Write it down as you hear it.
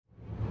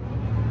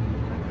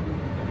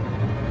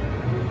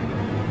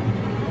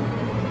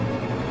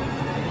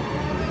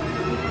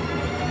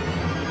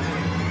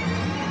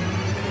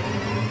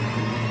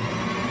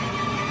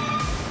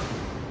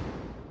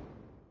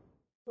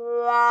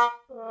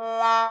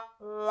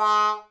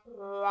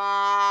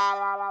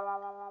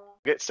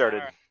Get started.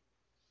 Right.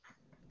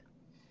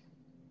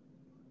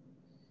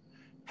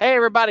 Hey,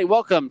 everybody.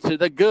 Welcome to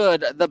the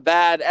Good, the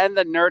Bad, and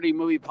the Nerdy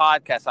Movie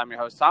Podcast. I'm your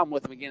host, Tom.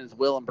 With me again is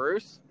Will and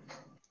Bruce.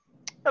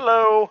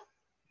 Hello.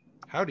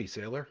 Howdy,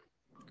 sailor.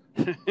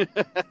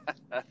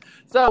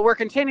 So we're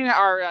continuing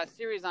our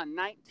series on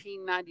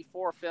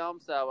 1994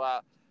 films.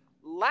 So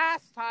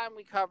last time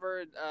we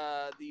covered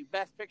the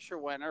Best Picture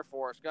winner,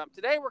 Forrest Gump.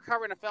 Today we're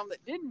covering a film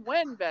that didn't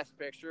win Best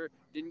Picture,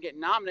 didn't get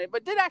nominated,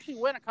 but did actually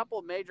win a couple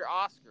of major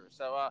Oscars.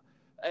 So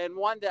and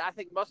one that I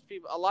think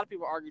a lot of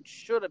people argued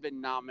should have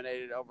been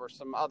nominated over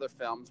some other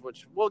films,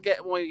 which we'll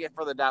get when we get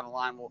further down the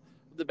line. We'll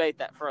debate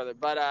that further.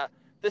 But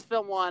this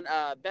film won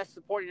Best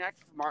Supporting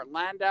Actor for Martin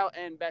Landau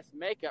and Best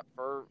Makeup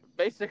for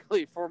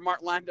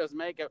Martin Landau's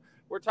makeup.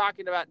 We're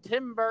talking about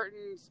Tim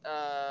Burton's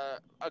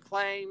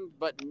acclaimed,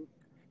 but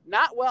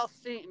not well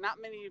seen,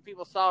 not many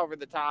people saw over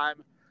the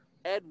time,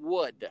 Ed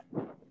Wood.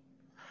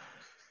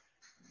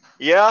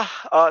 Yeah,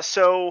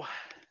 so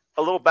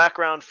a little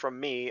background from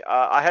me.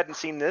 I hadn't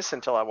seen this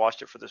until I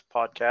watched it for this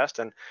podcast,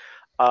 and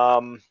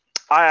I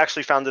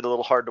actually found it a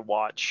little hard to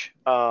watch.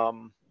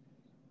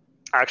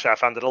 Actually, I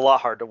found it a lot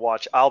hard to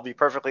watch. I'll be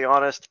perfectly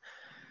honest.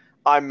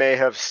 I may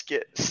have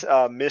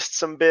missed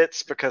some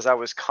bits because I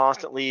was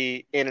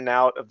constantly in and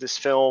out of this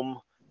film,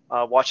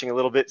 watching a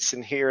little bits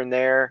in here and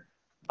there,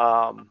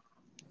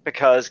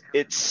 because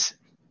it's...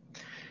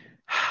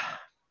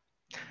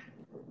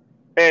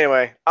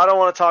 Anyway, I don't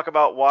want to talk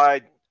about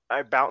why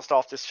I bounced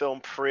off this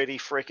film pretty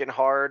freaking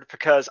hard,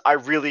 because I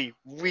really,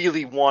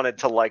 really wanted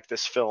to like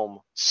this film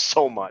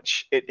so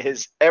much. It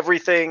has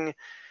everything.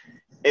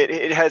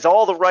 It has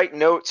all the right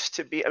notes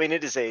to be. I mean,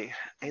 it is a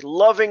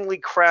lovingly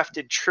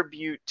crafted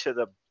tribute to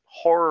the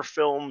horror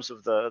films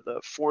of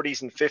the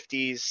 40s and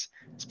 50s,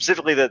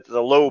 specifically the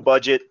low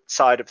budget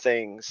side of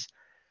things.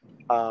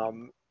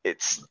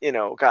 It's,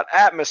 got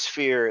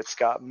atmosphere, it's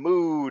got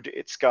mood,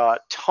 it's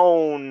got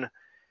tone.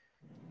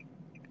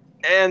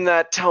 And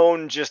that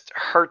tone just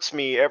hurts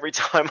me every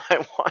time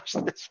I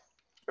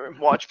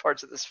watch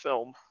parts of this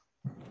film.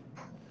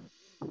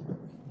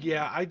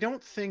 Yeah, I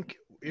don't think,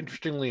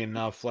 interestingly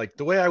enough, like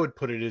the way I would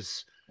put it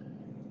is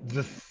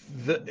the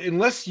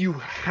unless you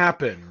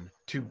happen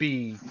to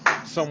be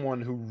someone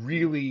who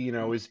really,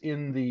 is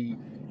in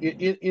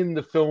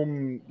the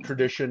film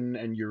tradition,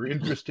 and you're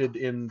interested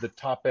in the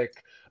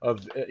topic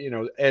of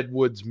Ed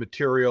Wood's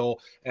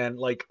material, and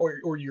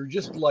or you're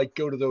just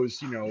go to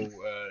those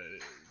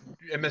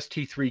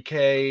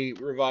MST3K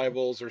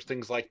revivals or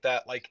things like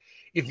that.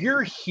 If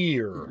you're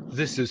here,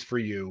 this is for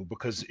you,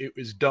 because it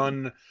was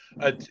done,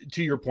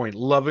 to your point,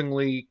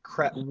 lovingly,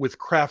 with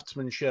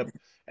craftsmanship,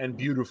 and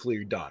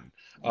beautifully done.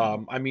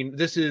 I mean,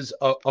 this is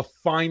a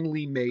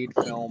finely made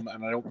film,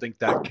 and I don't think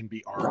that can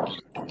be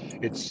argued.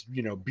 It's,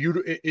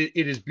 beautiful.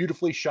 It is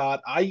beautifully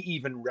shot. I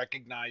even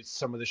recognize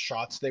some of the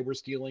shots they were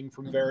stealing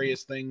from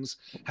various things,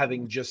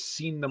 having just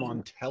seen them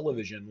on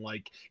television,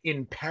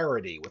 in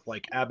parody with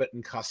Abbott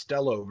and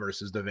Costello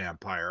versus the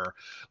vampire.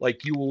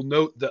 You will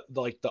note that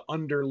the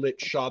underlit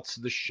shots,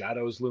 the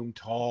shadows loom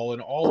tall,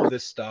 and all of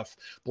this stuff.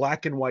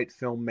 Black and white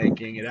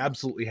filmmaking. It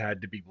absolutely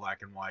had to be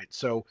black and white.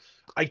 So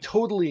I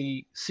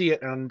totally see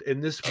it, and in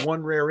this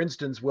one rare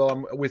instance, well,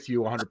 I'm with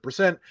you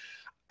 100%.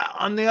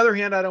 On the other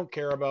hand, I don't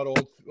care about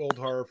old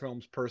horror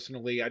films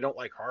personally. I don't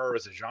like horror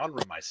as a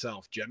genre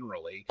myself,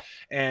 generally.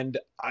 And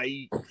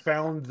I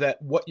found that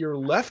what you're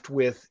left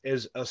with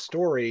as a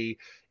story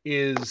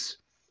is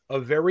a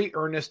very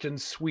earnest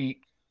and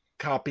sweet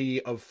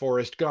copy of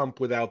Forrest Gump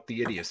without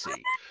the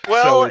idiocy.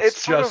 Well,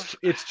 so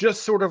it's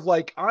just sort of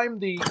like, I'm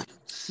the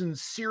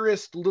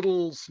sincerest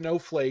little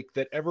snowflake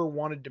that ever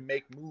wanted to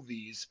make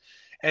movies,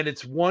 and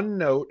it's one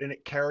note and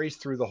it carries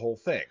through the whole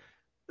thing.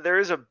 There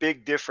is a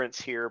big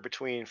difference here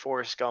between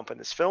Forrest Gump and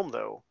this film,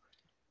 though,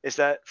 is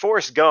that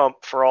Forrest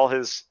Gump, for all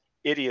his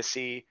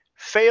idiocy,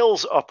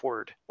 fails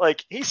upward.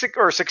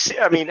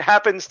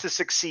 Happens to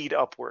succeed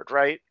upward,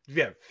 right?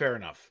 Yeah, fair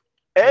enough.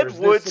 Ed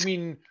Wood's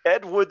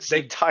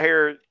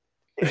entire...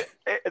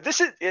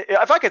 This is,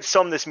 if I could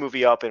sum this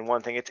movie up in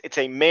one thing, it's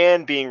a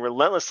man being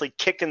relentlessly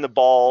kicked in the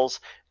balls,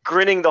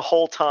 grinning the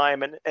whole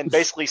time, and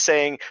basically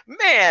saying,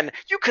 "Man,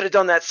 you could have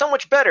done that so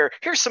much better.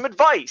 Here's some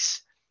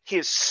advice." He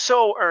is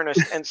so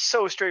earnest and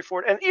so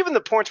straightforward. And even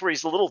the points where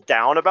he's a little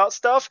down about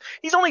stuff,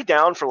 he's only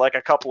down for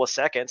a couple of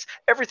seconds.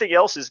 Everything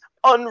else is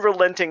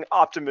unrelenting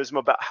optimism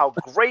about how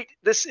great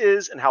this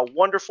is and how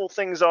wonderful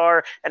things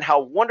are and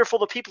how wonderful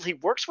the people he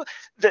works with.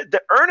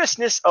 The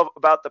earnestness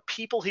about the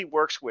people he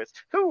works with,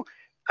 who,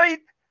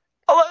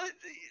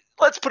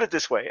 let's put it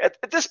this way.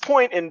 At this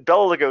point in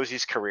Bela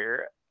Lugosi's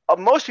career,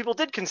 most people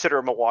did consider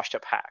him a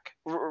washed-up hack.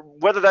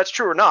 Whether that's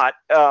true or not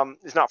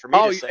is not for me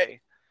to say.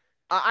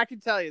 I can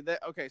tell you that.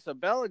 Okay, so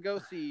Bela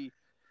Lugosi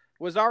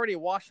was already a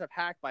washed-up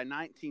hack by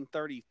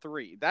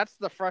 1933. That's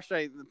the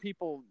frustrating. The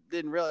people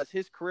didn't realize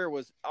his career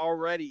was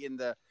already in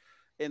the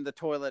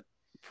toilet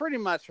pretty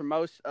much for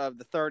most of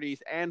the 30s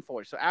and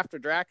 40s. So after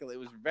Dracula, it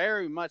was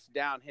very much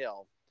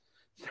downhill.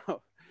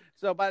 So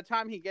So by the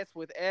time he gets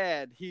with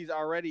Ed, he's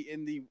already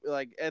in the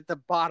at the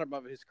bottom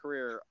of his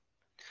career.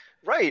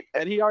 Right.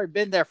 And he already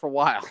been there for a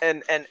while.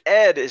 And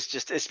Ed is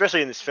just,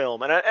 especially in this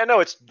film, and I know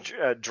it's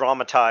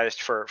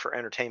dramatized for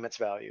entertainment's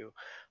value,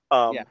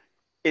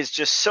 is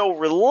just so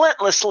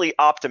relentlessly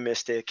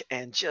optimistic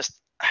and just,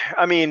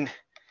 I mean,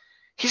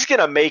 he's going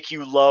to make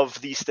you love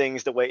these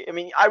things the way, I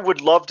mean, I would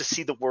love to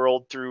see the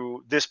world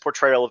through this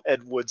portrayal of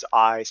Ed Wood's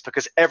eyes,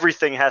 because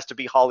everything has to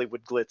be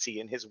Hollywood glitzy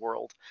in his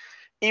world.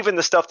 Even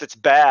the stuff that's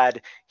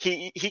bad,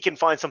 he can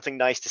find something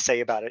nice to say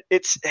about it.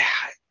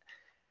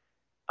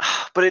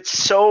 But it's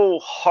so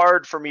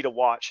hard for me to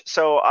watch.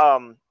 So,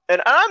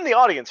 and I'm the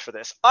audience for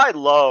this. I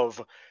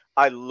love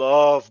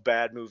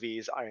bad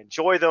movies. I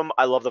enjoy them.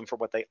 I love them for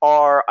what they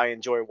are. I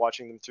enjoy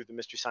watching them through the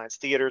Mystery Science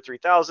Theater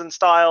 3000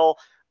 style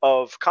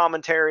of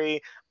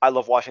commentary. I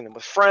love watching them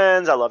with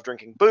friends. I love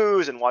drinking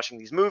booze and watching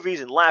these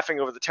movies and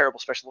laughing over the terrible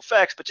special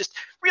effects, but just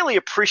really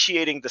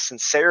appreciating the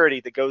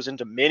sincerity that goes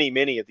into many,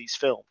 many of these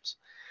films.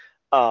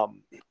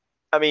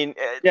 I mean,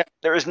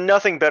 there is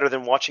nothing better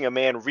than watching a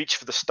man reach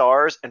for the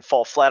stars and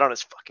fall flat on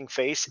his fucking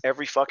face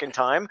every fucking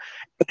time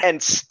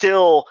and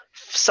still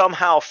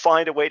somehow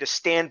find a way to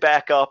stand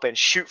back up and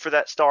shoot for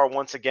that star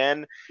once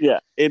again. Yeah.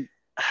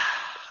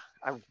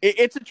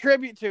 It's a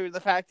tribute to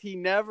the fact he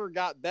never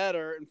got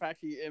better. In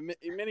fact, in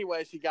many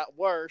ways, he got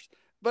worse,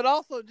 but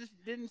also just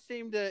didn't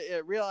seem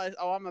to realize,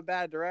 oh, I'm a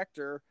bad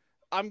director.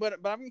 I'm going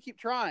to keep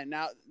trying.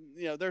 Now,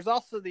 there's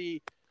also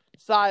the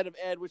side of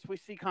Ed, which we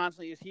see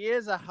constantly, is he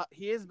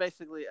is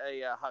basically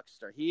a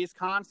huckster. He is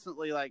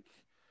constantly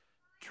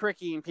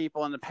tricking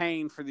people into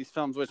paying for these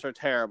films, which are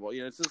terrible.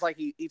 It's just like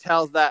he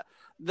tells that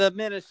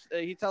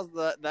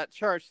that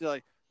church,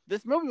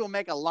 this movie will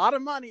make a lot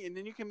of money, and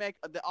then you can make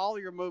all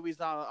your movies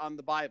on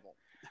the Bible.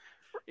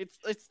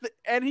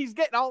 And he's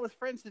getting all his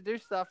friends to do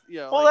stuff.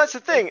 Well, that's the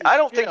thing. I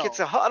don't think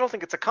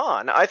it's a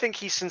con. I think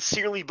he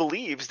sincerely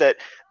believes that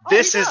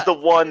this is the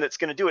one that's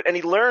going to do it. And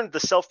he learned the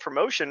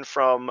self-promotion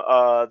from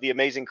the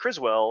amazing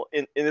Criswell,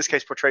 in this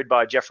case portrayed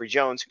by Jeffrey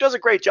Jones, who does a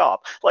great job.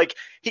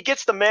 He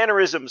gets the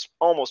mannerisms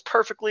almost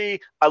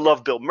perfectly. I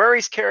love Bill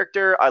Murray's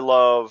character. I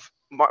love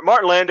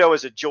Martin Landau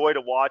is a joy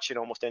to watch in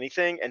almost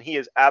anything, and he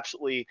is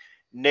absolutely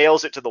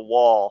nails it to the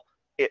wall.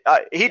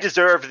 He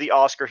deserved the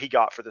Oscar he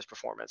got for this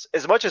performance.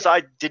 As much as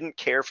I didn't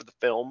care for the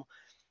film,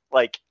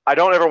 I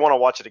don't ever want to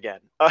watch it again.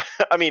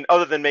 I mean,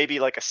 other than maybe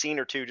a scene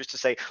or two, just to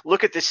say,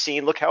 look at this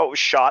scene, look how it was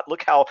shot,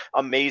 look how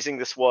amazing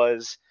this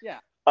was. Yeah.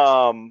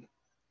 The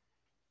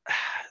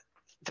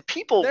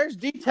people. There's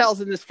details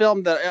in this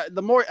film that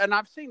and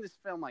I've seen this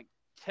film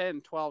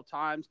 10, 12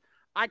 times.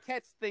 I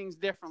catch things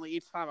differently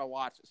each time I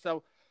watch it.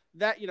 So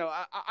that,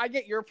 I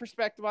get your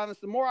perspective on this.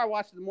 The more I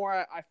watch it, the more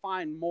I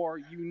find more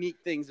unique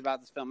things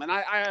about this film. And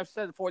I have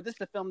said before, this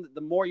is a film that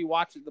the more you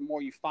watch it, the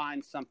more you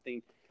find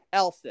something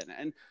else in it.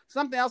 And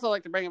something else I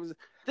like to bring up is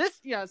this,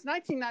 it's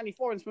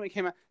 1994 when this movie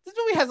came out. This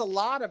movie has a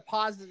lot of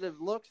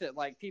positive looks at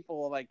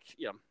people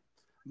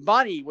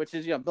Bunny, which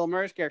is, Bill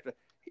Murray's character.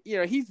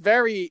 He's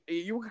very,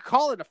 you could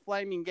call it a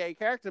flaming gay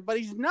character, but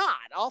he's not.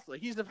 Also,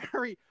 he's a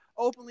very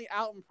openly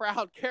out and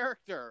proud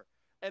character.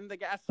 And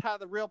that's how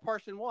the real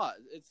person was.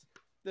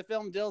 The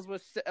film deals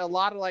with a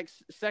lot of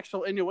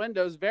sexual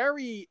innuendos,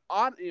 very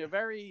not in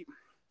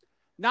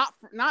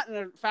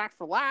a fact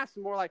for laughs,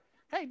 more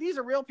hey, these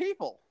are real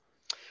people.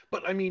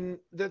 But I mean,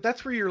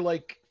 that's where you're a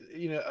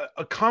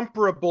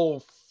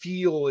comparable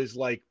feel is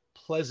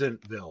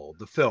Pleasantville,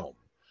 the film.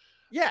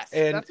 Yes,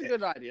 that's a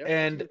good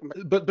idea.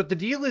 But the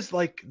deal is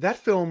that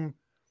film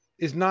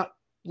is not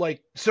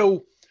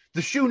so.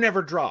 The shoe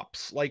never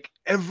drops.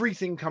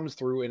 Everything comes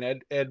through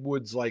in Ed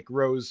Wood's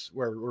rose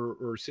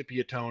or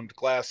sepia toned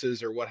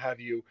glasses or what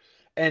have you,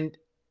 and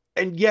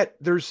yet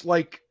there's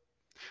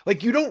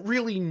you don't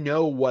really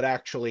know what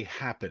actually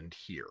happened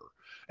here,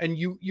 and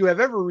you have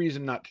every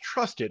reason not to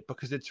trust it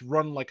because it's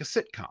run like a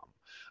sitcom.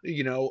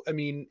 I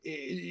mean,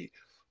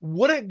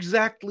 what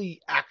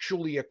exactly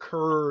actually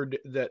occurred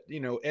that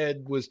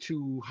Ed was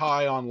too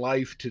high on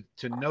life to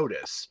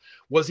notice?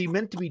 Was he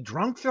meant to be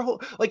drunk the whole?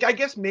 I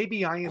guess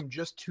maybe I am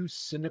just too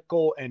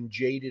cynical and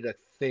jaded a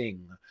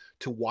thing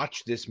to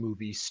watch this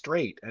movie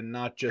straight and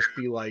not just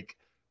be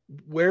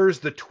where's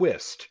the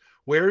twist?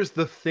 Where's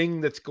the thing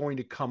that's going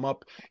to come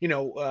up?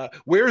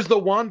 Where's the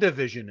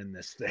WandaVision in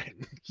this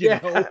thing? You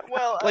know,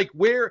 well,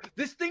 where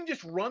this thing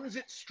just runs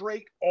it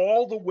straight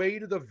all the way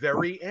to the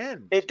very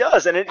end. It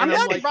does, and I'm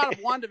glad you brought up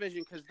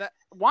WandaVision because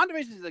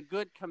WandaVision is a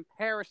good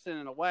comparison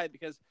in a way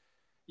because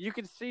you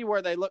can see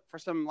where they look for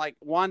some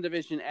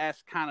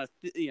WandaVision-esque kind of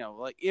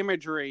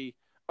imagery.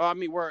 I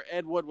mean, where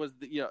Ed Wood was,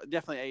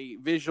 definitely a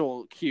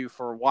visual cue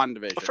for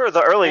WandaVision. For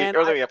the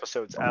early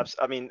episodes,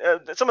 I mean,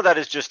 some of that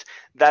is just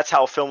that's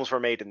how films were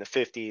made in the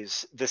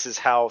 50s. This is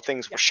how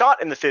things were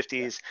shot in the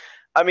 50s.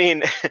 I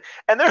mean,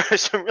 and there are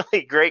some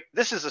really great.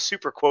 This is a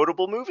super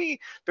quotable movie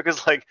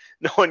because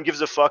no one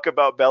gives a fuck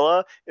about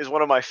Bela is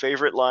one of my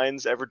favorite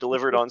lines ever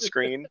delivered on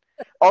screen.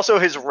 Also,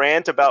 his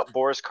rant about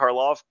Boris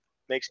Karloff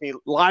makes me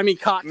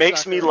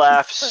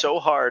laugh so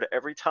hard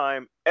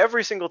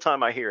every single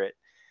time I hear it.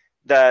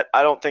 that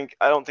I don't think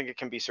it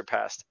can be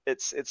surpassed.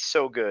 It's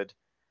so good.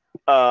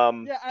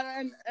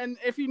 Yeah, and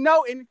if you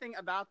know anything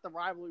about the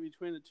rivalry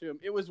between the two,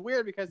 it was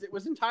weird because it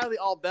was entirely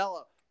all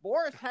Bela.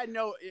 Boris had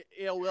no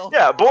ill will.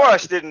 Yeah,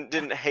 Boris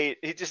didn't hate.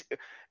 He just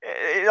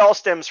it all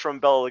stems from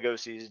Bela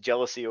Lugosi's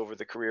jealousy over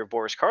the career of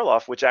Boris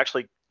Karloff, which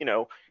actually,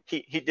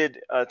 he did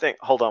think.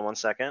 Hold on one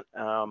second.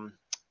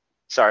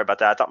 Sorry about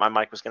that. I thought my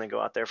mic was going to go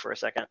out there for a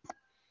second.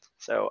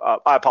 So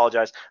I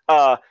apologize.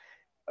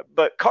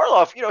 But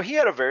Karloff, he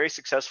had a very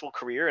successful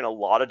career in a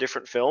lot of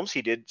different films.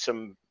 He did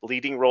some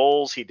leading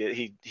roles.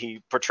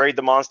 He portrayed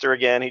the monster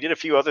again. He did a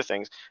few other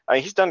things.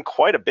 He's done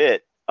quite a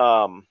bit.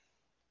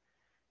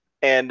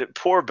 And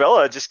poor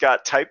Bela just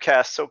got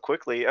typecast so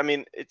quickly. I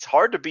mean, it's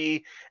hard to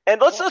be.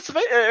 And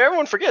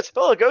everyone forgets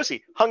Bela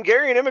Lugosi,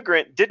 Hungarian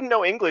immigrant, didn't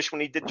know English when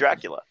he did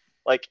Dracula.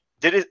 Like,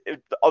 the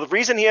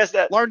reason he has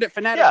that learned it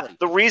phonetically. Yeah,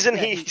 the reason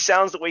he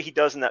sounds the way he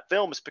does in that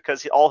film is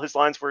because all his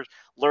lines were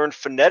learned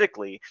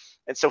phonetically,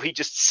 and so he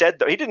just said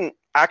that he didn't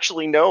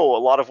actually know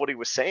a lot of what he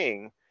was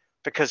saying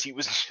because he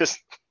was just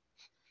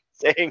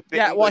saying.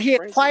 Yeah, well, he'd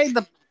played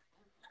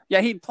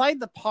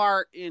the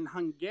part in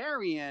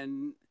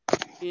Hungarian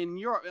in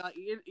Europe.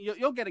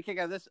 You'll get a kick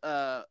out of this,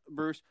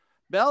 Bruce.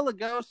 Bela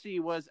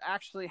Lugosi was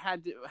actually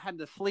had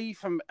to flee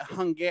from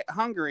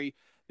Hungary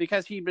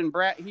because he'd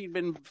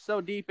been so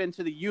deep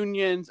into the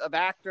unions of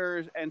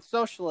actors and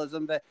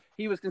socialism that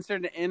he was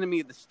considered an enemy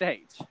of the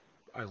state.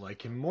 I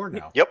like him more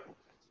now. Yep.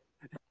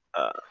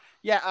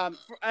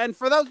 And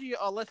for those of you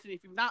listening,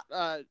 if you've not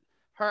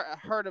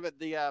heard of it,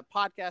 the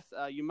podcast,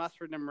 you must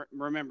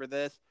remember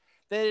this.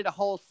 They did a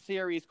whole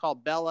series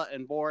called Bela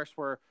and Boris,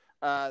 where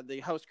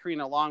the host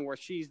Karina Long, where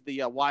she's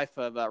the wife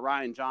of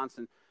Ryan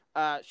Johnson.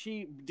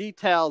 She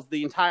details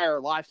the entire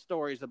life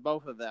stories of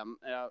both of them.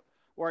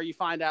 Where you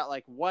find out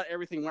like what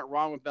everything went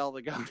wrong with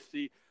Bela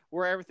Lugosi,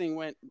 where everything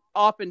went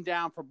up and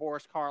down for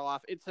Boris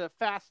Karloff. It's a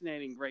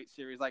fascinating, great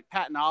series. Like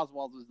Patton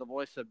Oswalt is the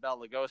voice of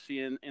Bela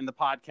Lugosi in the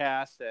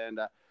podcast, and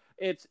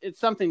it's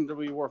something to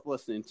be worth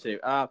listening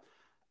to.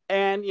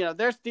 And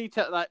there's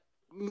detail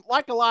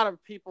like a lot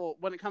of people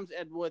when it comes to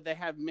Ed Wood, they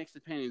have mixed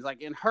opinions.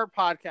 Like in her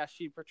podcast,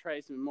 she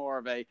portrays him more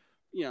of a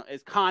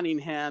is conning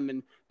him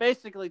and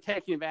basically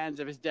taking advantage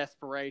of his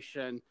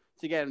desperation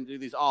to get him to do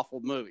these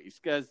awful movies.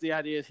 Because the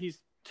idea is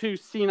he's too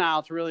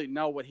senile to really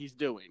know what he's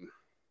doing.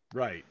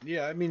 Right.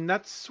 Yeah. I mean,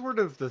 that's sort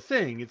of the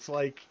thing. It's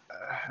like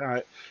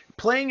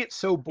playing it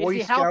so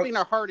Boy Scout. Is he helping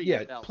or hurting?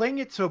 Yeah, playing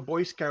it so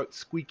Boy Scout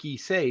squeaky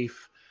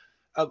safe.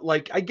 I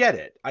get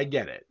it.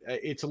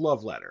 It's a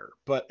love letter,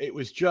 but it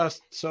was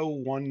just so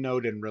one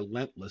note and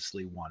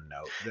relentlessly one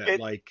note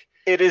that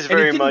it is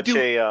very much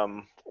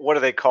a what do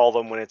they call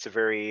them when it's a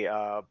very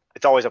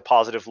it's always a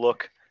positive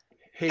look.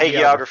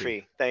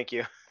 Hagiography. Thank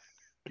you.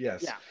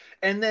 Yes. Yeah.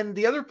 And then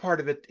the other part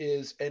of it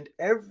is, and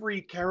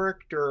every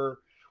character,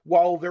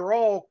 while they're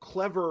all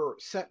clever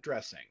set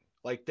dressing,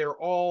 like they're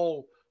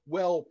all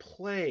well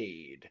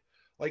played,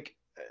 like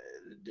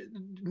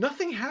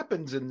nothing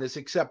happens in this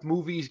except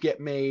movies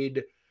get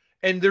made,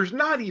 and there's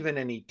not even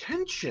any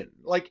tension.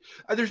 Like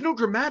there's no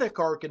dramatic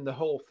arc in the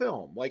whole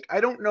film. Like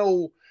I don't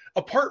know,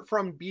 apart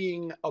from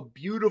being a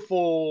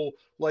beautiful,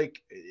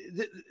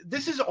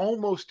 this is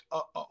almost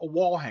a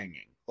wall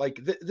hanging.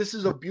 Like this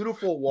is a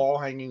beautiful wall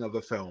hanging of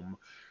a film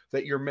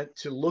that you're meant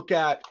to look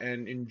at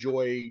and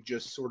enjoy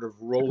just sort of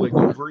rolling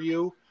over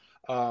you.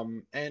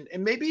 And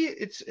maybe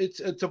it's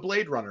a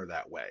Blade Runner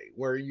that way,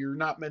 where you're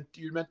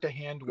meant to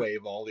hand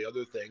wave all the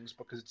other things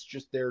because it's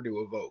just there to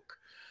evoke.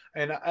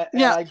 And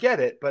I get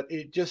it, but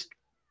it just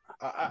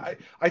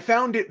I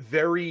found it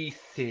very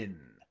thin.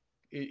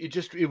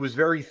 It was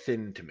very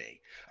thin to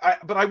me.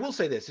 But I will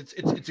say this,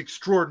 it's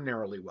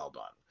extraordinarily well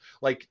done.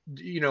 Like,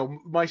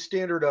 my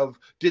standard of,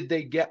 did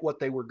they get what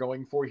they were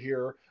going for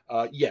here?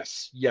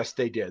 Yes,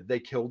 they did. They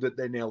killed it.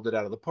 They nailed it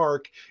out of the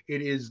park.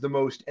 It is the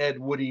most Ed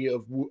Woody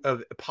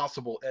of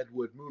possible Ed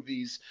Wood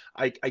movies.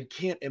 I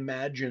can't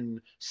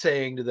imagine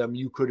saying to them,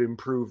 you could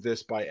improve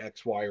this by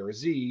X, Y, or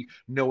Z,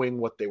 knowing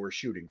what they were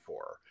shooting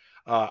for.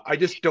 I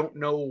just don't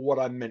know what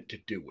I'm meant to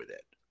do with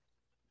it.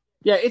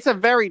 Yeah, it's a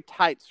very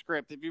tight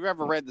script. If you've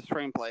ever read the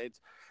screenplay,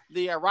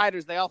 the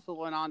writers, they also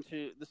went on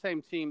to the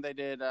same team. They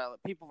did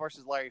People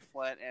versus Larry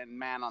Flint and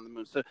Man on the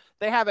Moon. So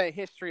they have a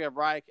history of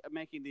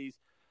making these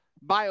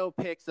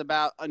biopics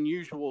about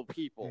unusual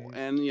people.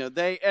 And,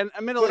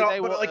 admittedly,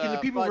 like in the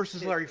People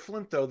versus Larry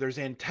Flint, though, there's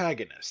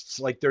antagonists.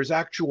 Like there's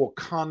actual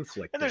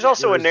conflict. And there's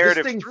also a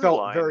narrative through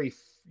line.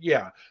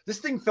 This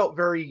thing felt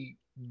very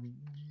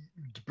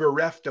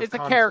bereft of conflict. It's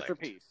a character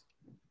piece.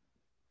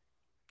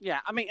 Yeah,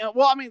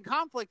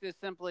 conflict is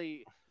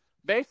simply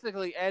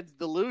basically Ed's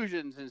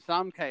delusions in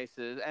some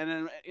cases, and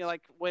then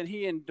when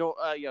he and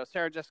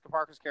Sarah Jessica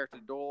Parker's character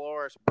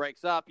Dolores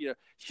breaks up,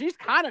 she's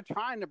kind of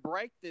trying to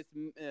break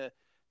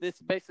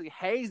this basically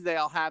haze they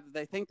all have that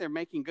they think they're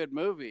making good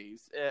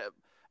movies,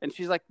 and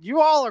she's like, "You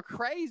all are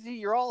crazy,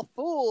 you're all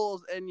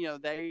fools," and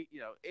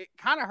it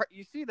kind of hurt.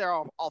 You see, they're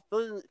all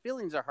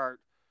feelings are hurt.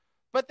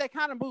 But they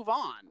kind of move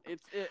on.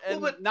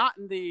 Not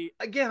in the.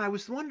 Again, I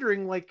was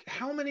wondering,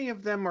 how many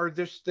of them are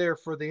just there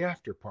for the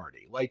after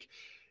party?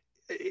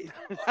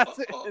 That's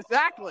it.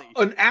 Exactly.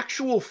 An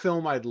actual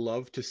film I'd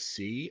love to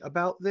see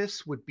about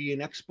this would be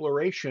an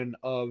exploration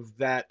of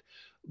that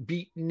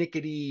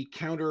beatnickety,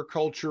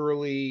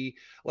 counterculturally,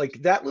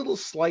 like that little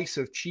slice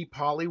of cheap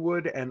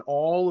Hollywood and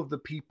all of the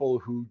people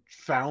who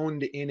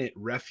found in it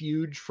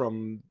refuge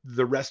from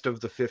the rest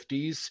of the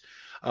 50s.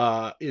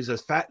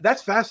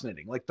 That's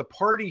fascinating. Like the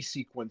party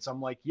sequence,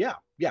 I'm like, yeah,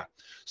 yeah.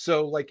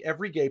 So like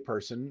every gay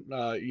person,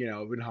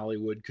 in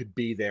Hollywood could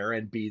be there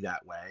and be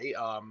that way.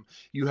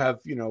 You have,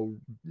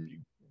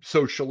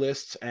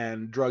 socialists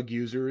and drug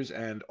users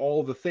and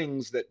all the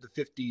things that the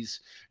 50s,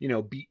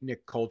 beatnik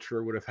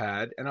culture would have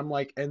had. And I'm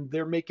like, and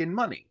they're making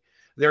money.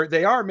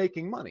 They are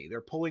making money. They're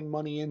pulling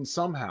money in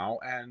somehow,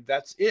 and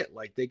that's it.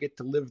 Like they get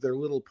to live their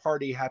little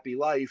party happy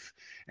life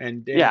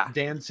and Yeah.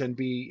 dance and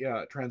be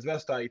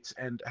transvestites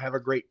and have a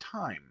great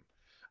time.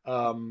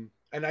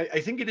 And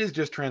I think it is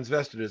just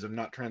transvestitism,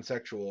 not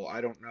transsexual. I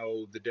don't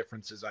know the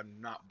differences. I'm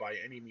not by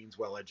any means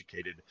well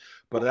educated,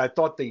 but I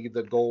thought the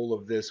goal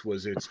of this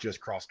was it's just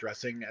cross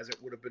dressing, as it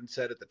would have been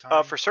said at the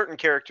time. For certain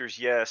characters,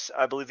 yes.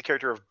 I believe the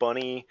character of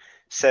Bunny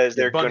says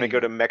they're going to go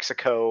to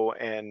Mexico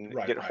and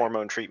get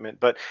hormone treatment.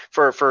 But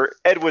for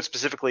Ed Wood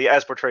specifically,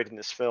 as portrayed in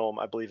this film,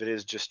 I believe it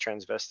is just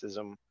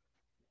transvestism.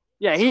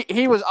 Yeah,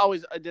 he was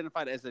always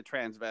identified as a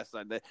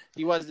transvestite.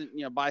 He wasn't,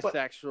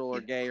 bisexual or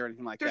gay or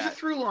anything like that. There's a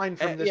through line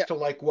from this to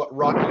like what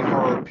Rocky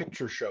Horror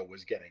Picture Show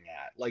was getting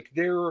at. Like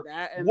there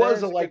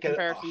was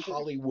a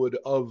Hollywood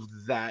of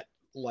that,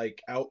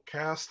 like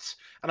outcasts,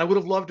 and I would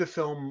have loved a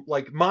film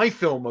like my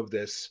film of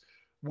this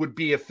would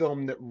be a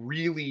film that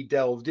really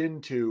delved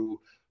into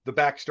the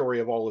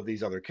backstory of all of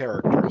these other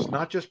characters,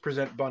 not just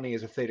present Bunny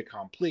as a fait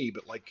accompli,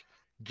 but like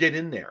get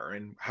in there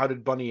and how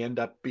did Bunny end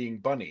up being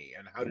Bunny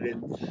and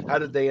how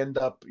did they end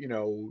up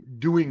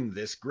doing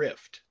this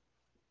grift.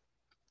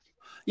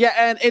 Yeah,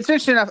 and it's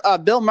interesting enough,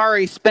 Bill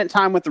Murray spent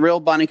time with the real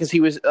Bunny because he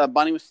was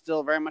Bunny was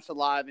still very much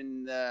alive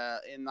in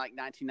like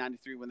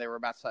 1993 when they were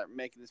about to start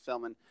making this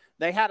film, and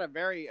they had a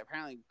very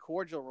apparently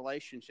cordial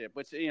relationship,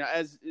 which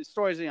as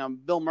stories,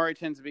 Bill Murray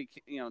tends to be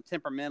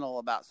temperamental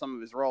about some of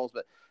his roles,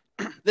 but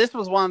this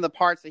was one of the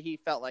parts that he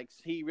felt like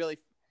he really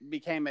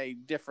became a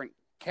different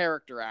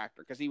character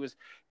actor because he was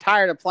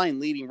tired of playing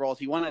leading roles.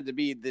 He wanted to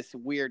be this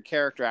weird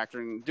character actor,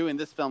 and doing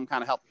this film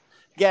kind of helped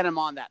get him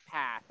on that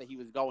path that he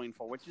was going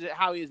for, which is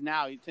how he is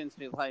now. He tends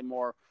to play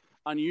more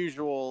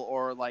unusual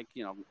or like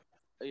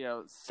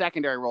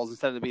secondary roles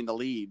instead of being the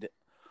lead.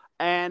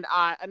 And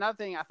another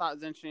thing I thought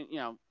was interesting,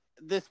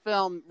 this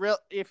film and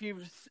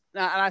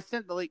I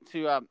sent the link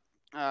to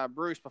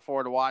Bruce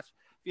before to watch.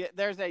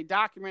 There's a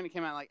documentary that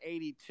came out in like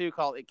 82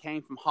 called It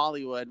Came from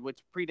Hollywood, which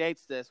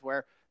predates this,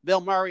 where Bill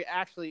Murray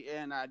actually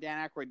and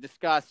Dan Aykroyd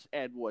discussed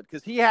Ed Wood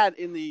because he had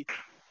in the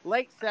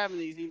late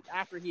 70s,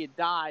 after he had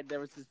died,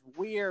 there was this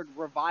weird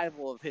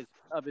revival of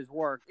his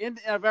work in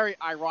a very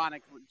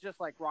ironic, just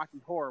like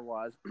Rocky Horror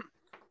was,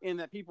 in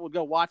that people would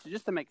go watch it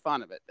just to make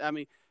fun of it. I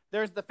mean,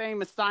 there's the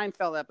famous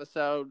Seinfeld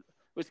episode,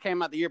 which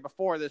came out the year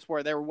before this,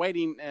 where they were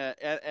waiting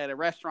at a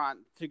restaurant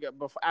to go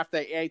after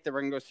they ate. They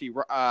were going to go see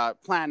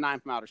Plan 9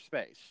 from Outer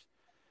Space.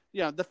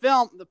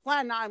 The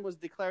Plan 9 was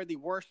declared the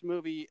worst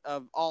movie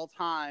of all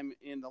time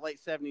in the late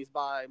 70s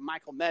by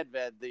Michael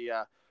Medved,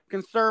 the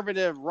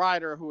conservative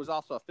writer who was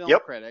also a film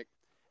critic.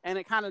 And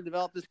it kind of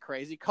developed this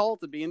crazy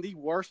cult of being the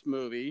worst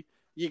movie.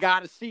 You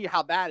got to see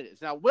how bad it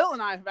is. Now, Will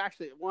and I have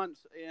actually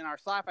once in our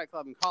sci-fi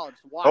club in college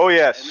watched it. Oh,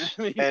 yes.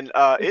 And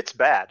it's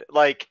bad.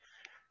 Like,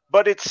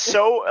 but it's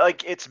so,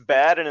 like, it's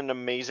bad in an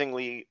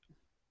amazingly...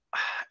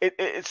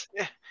 It's...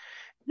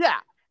 Yeah.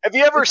 Have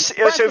you ever seen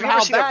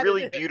a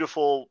really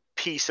beautiful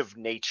piece of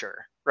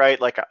nature, right?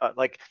 Like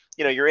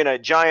you're in a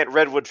giant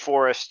redwood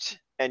forest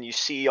and you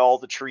see all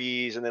the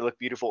trees and they look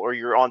beautiful, or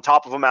you're on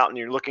top of a mountain,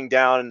 you're looking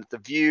down at the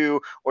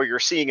view, or you're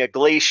seeing a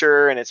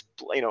glacier and it's,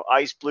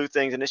 ice blue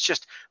things and it's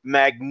just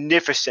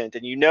magnificent.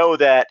 And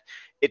that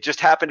it just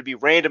happened to be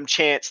random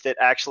chance that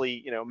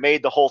actually,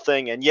 made the whole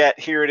thing. And yet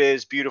here it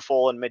is,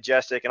 beautiful and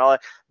majestic and all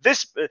that.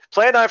 This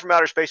Plan 9 from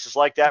Outer Space is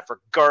like that for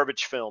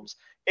garbage films.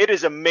 It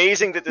is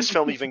amazing that this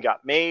film even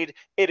got made.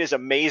 It is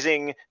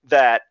amazing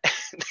that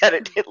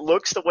it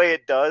looks the way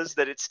it does.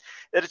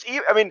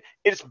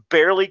 It's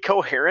barely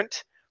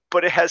coherent,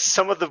 but it has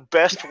some of the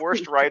best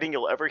worst writing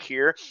you'll ever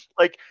hear.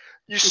 Like,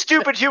 you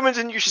stupid humans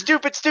and you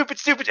stupid.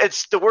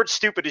 It's the word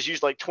stupid is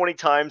used like 20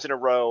 times in a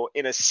row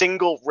in a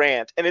single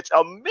rant, and it's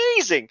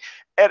amazing.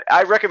 And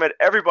I recommend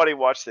everybody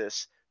watch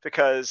this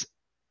because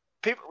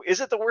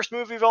is it the worst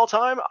movie of all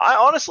time?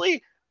 I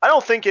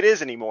don't think it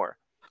is anymore.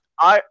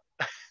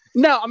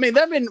 No, I mean,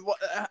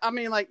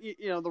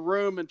 The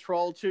Room and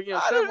Troll 2,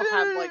 several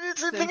have, like,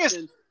 the thing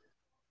is,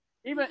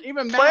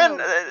 even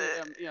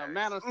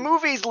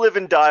movies live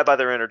and die by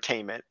their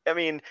entertainment. I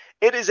mean,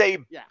 it is a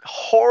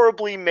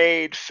horribly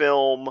made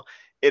film.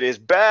 It is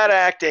bad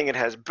acting. It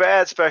has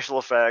bad special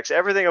effects.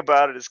 Everything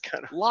about it is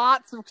kind of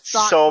lots of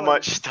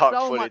much stock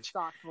footage.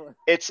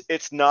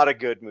 It's not a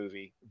good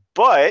movie.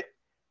 But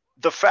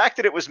the fact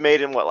that it was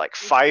made in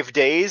 5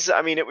 days?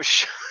 I mean, it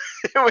was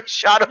it was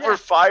shot over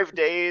 5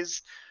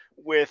 days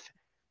with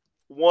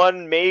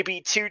one, maybe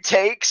two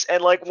takes,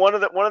 and like one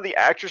of the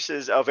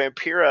actresses of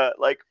Vampira,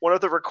 like one of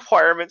the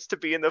requirements to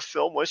be in the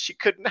film was she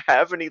couldn't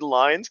have any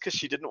lines because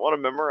she didn't want to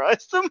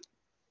memorize them.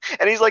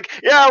 And he's like,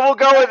 "Yeah, we'll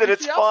go with it.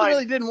 It's She also fine."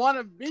 really didn't want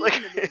to be It's like,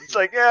 in the movie. it's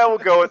like, "Yeah, we'll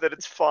go with it.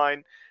 It's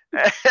fine."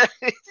 And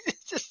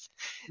it's just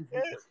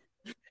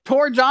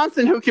Tor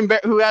Johnson,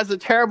 who has a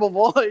terrible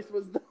voice,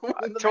 was the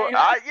main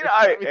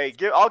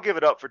actor. I'll give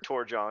it up for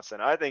Tor Johnson.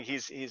 I think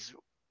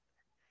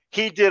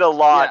he did a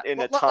lot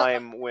in a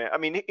time when, I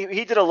mean,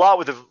 he did a lot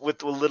with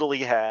the little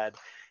he had.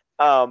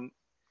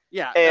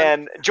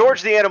 And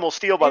George the Animal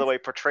Steel, by the way,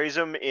 portrays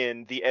him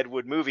in the Ed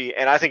Wood movie,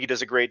 and I think he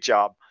does a great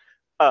job.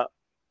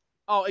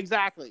 Oh,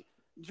 exactly.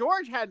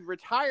 George had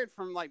retired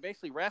from like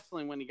basically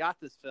wrestling when he got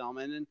this film,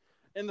 and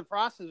in the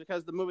process,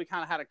 because the movie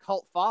kind of had a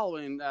cult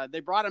following,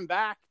 they brought him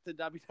back to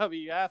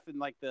WWF in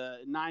like the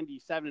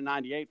 97 and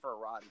 98 for a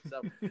run.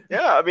 So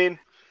yeah, I mean,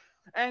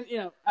 and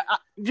do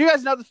you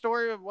guys know the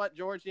story of what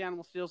George the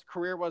Animal Steel's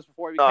career was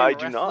before he became a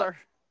wrestler? I do not.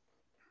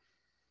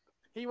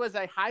 He was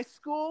a high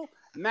school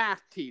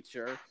math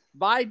teacher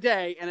by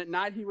day, and at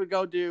night he would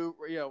go do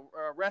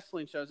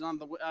wrestling shows,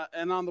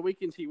 and on the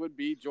weekends he would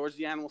be George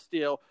the Animal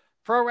Steel,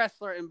 pro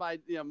wrestler, and by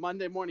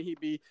Monday morning he'd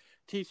be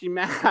teaching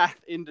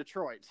math in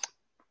Detroit.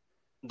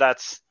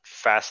 That's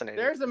fascinating.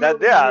 There's a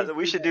movie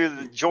we should do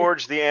the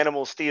George the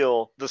Animal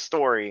Steel, the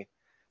story,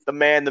 the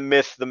man, the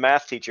myth, the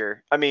math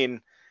teacher. I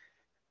mean,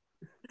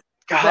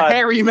 God, the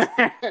hairy man,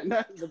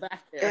 the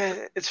back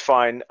hair. It's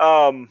fine.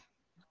 But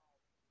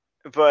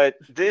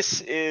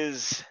this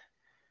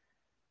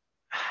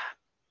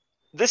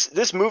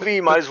movie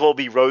might as well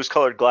be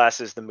rose-colored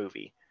glasses. The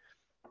movie.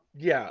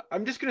 Yeah,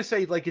 I'm just gonna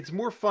say, like, it's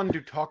more fun to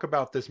talk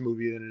about this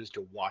movie than it is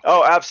to watch.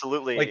 Oh,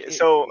 absolutely. Like,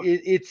 it's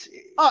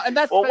and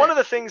that's well, fair. one of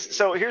the things.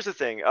 So here's the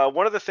thing.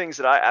 One of the things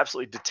that I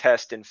absolutely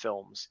detest in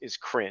films is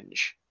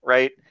cringe.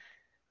 Right?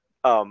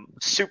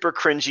 Super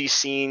cringy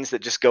scenes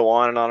that just go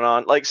on and on and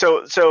on. Like,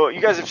 so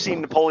you guys have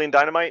seen Napoleon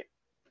Dynamite?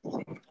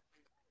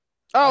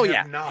 Oh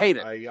yeah, hate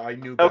it. I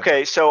knew better.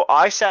 Okay, so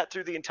I sat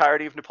through the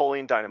entirety of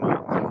Napoleon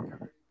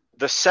Dynamite.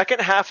 The second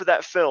half of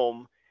that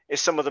film is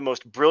some of the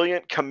most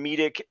brilliant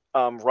comedic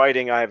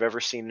writing I have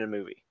ever seen in a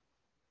movie.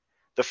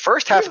 The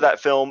first half of that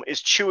film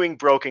is chewing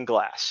broken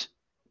glass.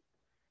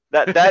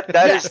 That is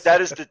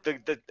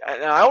the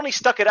and I only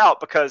stuck it out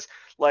because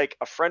like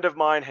a friend of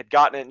mine had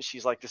gotten it and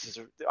she's like,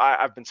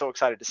 I've been so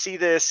excited to see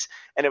this,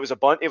 and it was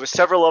it was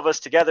several of us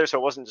together, so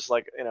it wasn't just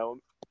like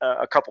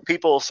a couple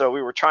people, so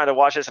we were trying to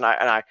watch this, and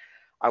I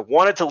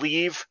wanted to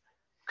leave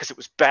because it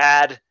was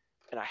bad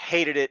and I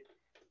hated it.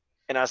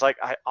 And I was like,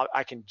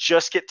 I can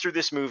just get through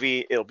this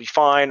movie. It'll be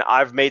fine.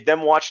 I've made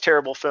them watch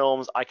terrible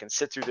films. I can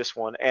sit through this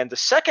one. And the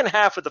second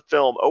half of the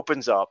film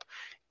opens up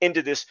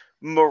into this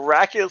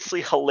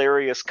miraculously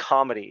hilarious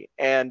comedy.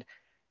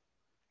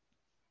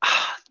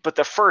 But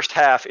the first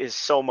half is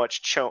so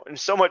much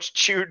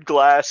chewed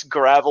glass,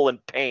 gravel,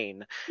 and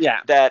pain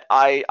that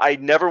I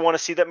never want to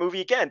see that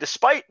movie again,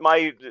 despite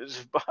my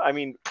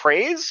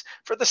praise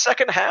for the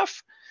second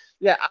half.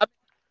 Yeah,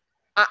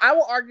 I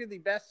will argue the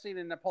best scene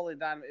in Napoleon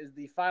Dynamite is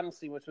the final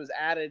scene, which was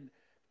added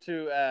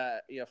to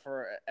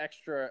for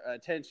extra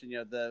attention.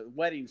 The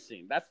wedding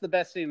scene. That's the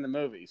best scene in the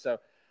movie. So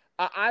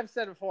I've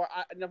said before,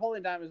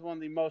 Napoleon Dynamite is one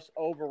of the most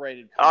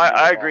overrated.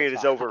 I agree, it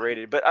is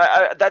overrated, but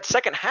that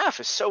second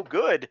half is so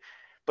good.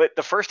 But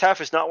the first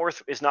half is not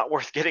worth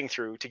getting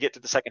through to get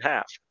to the second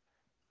half.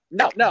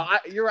 No,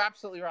 you're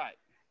absolutely right.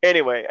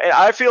 Anyway,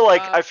 I feel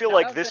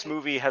like this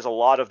movie has a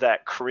lot of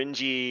that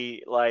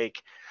cringy,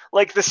 like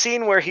the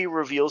scene where he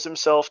reveals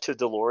himself to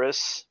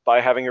Dolores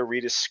by having her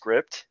read his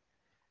script.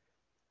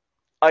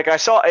 Like I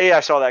saw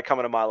that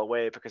coming a mile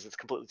away because it's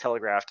completely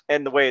telegraphed,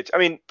 and the way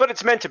but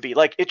it's meant to be.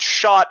 Like it's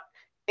shot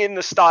in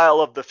the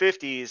style of the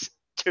 50s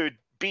to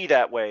be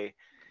that way.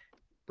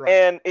 Right.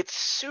 And it's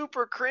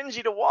super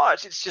cringy to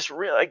watch. It's just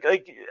real.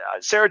 Like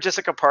Sarah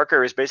Jessica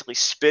Parker is basically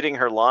spitting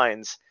her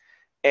lines,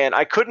 and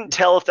I couldn't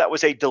tell if that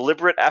was a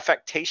deliberate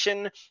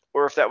affectation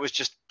or if that was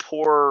just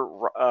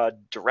poor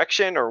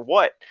direction or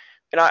what.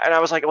 And I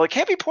was like, well, it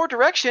can't be poor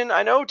direction.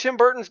 I know Tim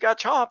Burton's got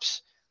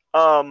chops.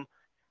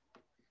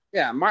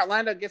 Yeah, Mark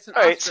Lando gets an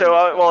Oscar. All right,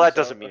 so that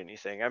doesn't mean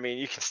anything. anything. I mean,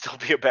 you can still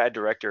be a bad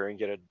director and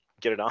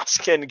get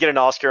an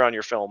Oscar on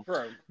your film.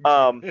 Right.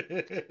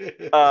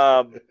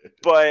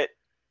 But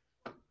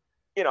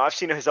I've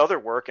seen his other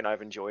work and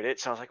I've enjoyed it.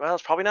 So I was like, well,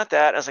 it's probably not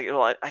that. And I was like,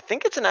 well, I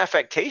think it's an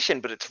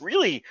affectation, but it's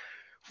really,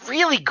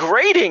 really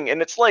grating,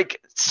 and it's like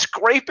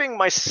scraping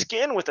my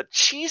skin with a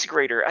cheese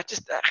grater.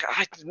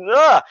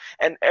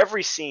 And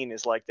every scene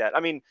is like that. I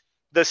mean,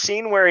 the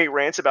scene where he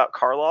rants about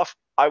Karloff,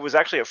 I was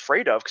actually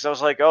afraid of because I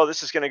was like, oh,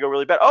 this is going to go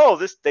really bad.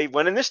 Oh, they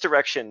went in this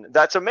direction.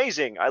 That's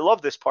amazing. I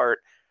love this part.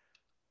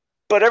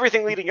 But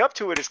everything leading up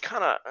to it is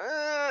kind of,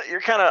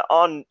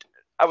 I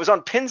was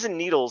on pins and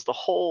needles the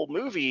whole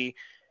movie,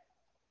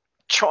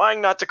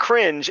 trying not to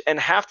cringe, and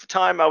half the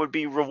time I would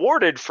be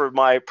rewarded for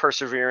my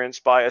perseverance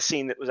by a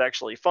scene that was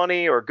actually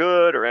funny or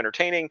good or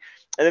entertaining,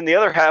 and then the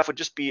other half would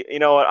just be,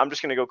 I'm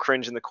just going to go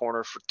cringe in the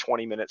corner for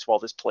 20 minutes while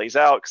this plays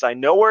out because I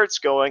know where it's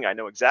going, I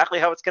know exactly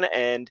how it's going to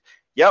end,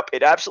 Yep,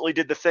 it absolutely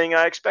did the thing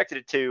I expected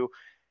it to.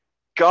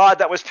 God,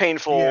 that was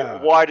painful.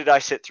 Yeah. Why did I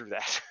sit through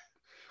that?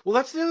 Well,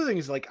 that's the other thing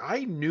is like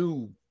I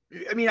knew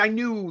I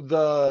knew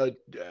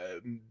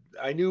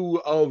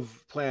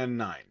of Plan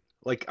 9.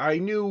 Like I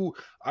know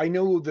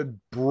the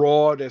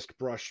broadest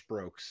brush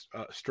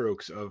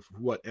strokes of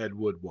what Ed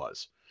Wood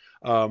was.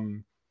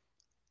 Um,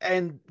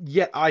 and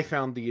yet I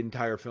found the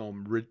entire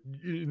film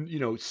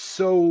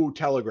so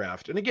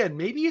telegraphed. And again,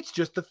 maybe it's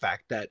just the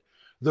fact that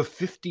the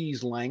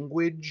 50s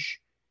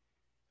language,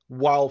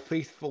 while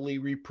faithfully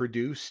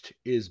reproduced,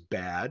 is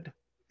bad.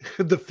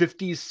 The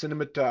 50s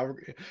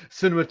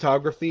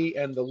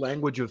cinematography and the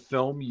language of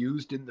film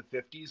used in the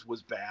 50s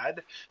was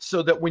bad,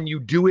 so that when you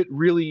do it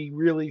really,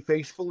 really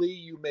faithfully,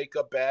 you make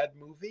a bad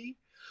movie.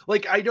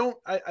 Like I don't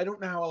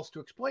know how else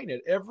to explain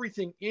it.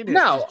 Everything in it is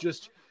No,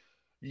 just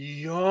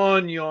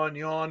yawn, yawn,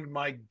 yawn.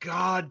 My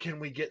God, can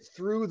we get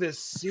through this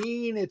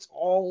scene? It's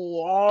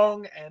all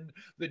long, and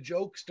the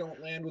jokes don't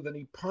land with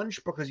any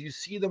punch because you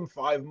see them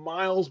 5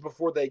 miles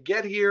before they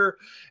get here.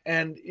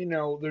 And,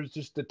 there's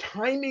just the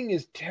timing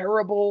is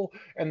terrible,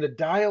 and the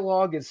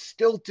dialogue is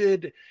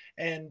stilted.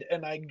 And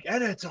I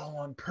get it's all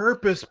on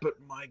purpose, but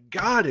my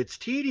God, it's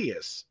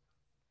tedious.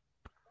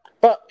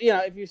 but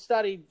if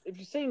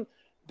you've seen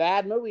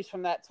bad movies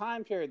from that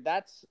time period,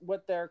 that's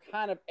what they're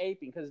kind of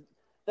aping because.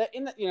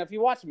 If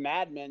you watch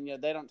Mad Men,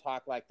 they don't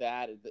talk like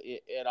that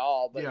at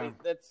all. But Yeah.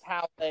 that's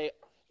how they.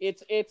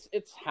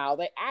 It's how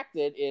they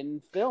acted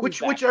in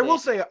films. Which I will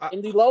say,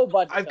 in the low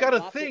budget. I've got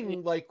a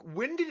thing. Like,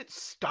 when did it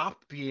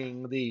stop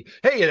being the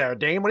 "Hey there,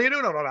 Dame, what are you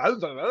doing?"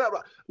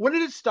 When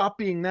did it stop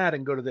being that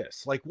and go to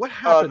this? Like, what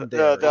happened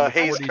there? The in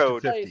Hays 40s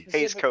Code. to 50s?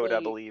 Hays Code,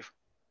 I believe.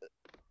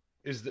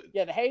 Is the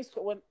the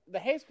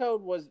Hays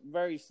Code was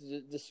very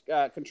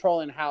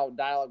controlling how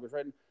dialogue was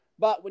written.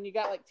 But when you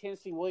got like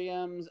Tennessee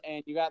Williams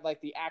and you got like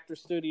the Actor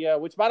Studio,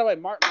 which by the way,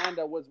 Mark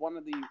Lando was one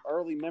of the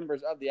early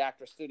members of the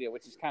Actor Studio,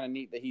 which is kind of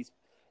neat that he's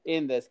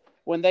in this.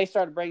 When they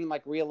started bringing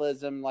like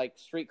realism, like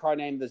Streetcar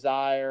Named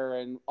Desire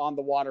and On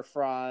the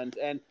Waterfront,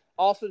 and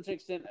also to an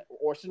extent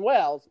Orson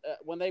Welles,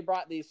 when they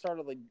brought these sort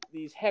of like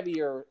these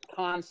heavier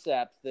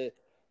concepts,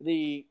 this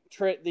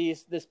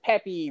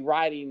peppy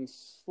writing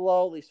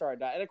slowly started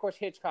dying, and of course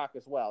Hitchcock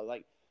as well.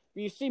 Like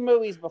you see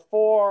movies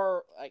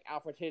before like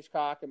Alfred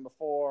Hitchcock and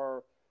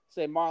before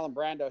say Marlon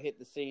Brando hit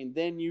the scene,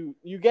 then you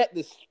get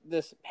this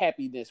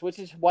peppiness, which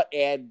is what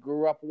Ed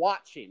grew up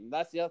watching.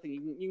 That's the other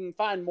thing. You can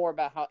find more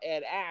about how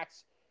Ed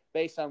acts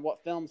based on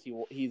what films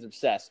he's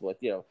obsessed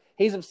with.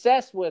 He's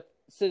obsessed with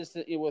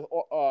Citizen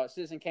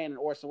Kane and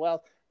Orson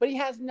Welles, but he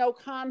has no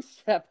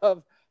concept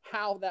of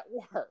how that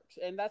works,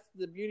 and that's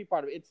the beauty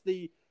part of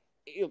it.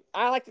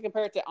 I like to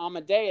compare it to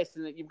Amadeus,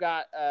 in that you've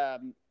got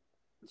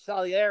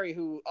Salieri,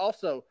 who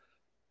also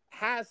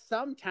has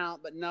some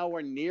talent, but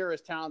nowhere near as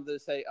talented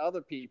as, say,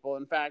 other people.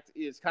 In fact,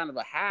 is kind of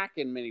a hack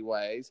in many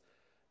ways.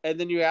 And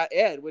then you got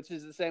Ed, which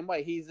is the same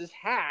way. He's this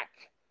hack.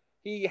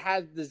 He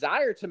has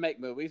desire to make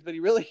movies, but he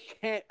really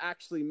can't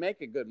actually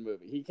make a good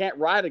movie. He can't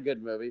write a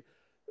good movie,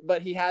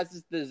 but he has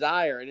this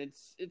desire. And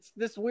it's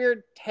this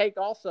weird take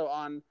also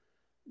on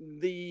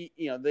the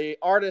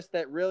artist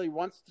that really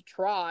wants to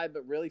try,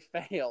 but really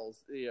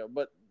fails,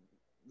 but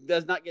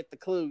does not get the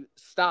clue.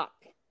 Stop.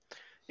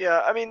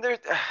 Yeah, I mean,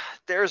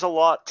 there's a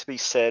lot to be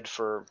said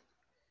for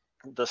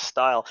the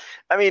style.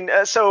 I mean,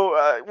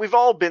 we've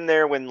all been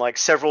there when like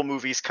several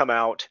movies come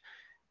out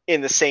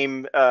in the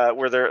same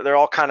where they're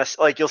all kind of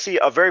like, you'll see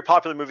a very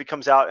popular movie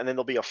comes out and then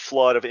there'll be a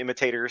flood of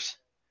imitators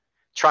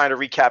trying to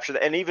recapture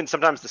that, and even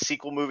sometimes the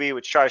sequel movie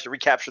which tries to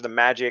recapture the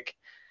magic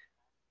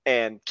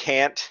and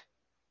can't,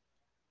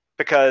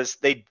 because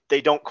they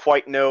don't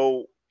quite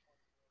know.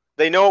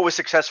 They know it was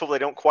successful. They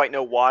don't quite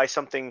know why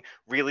something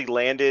really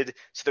landed.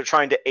 So they're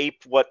trying to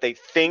ape what they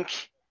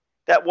think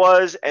that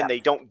was, and they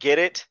don't get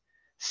it.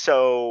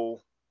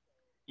 So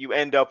you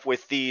end up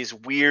with these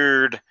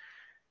weird,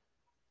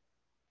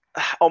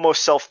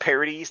 almost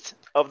self-parodies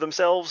of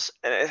themselves.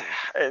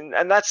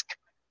 And that's...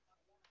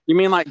 You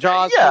mean like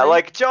Jaws? Yeah, 3?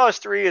 like Jaws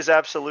 3 is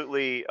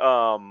absolutely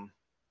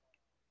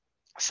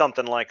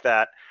something like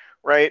that,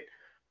 right?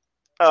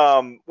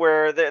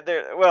 Where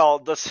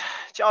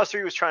Jaws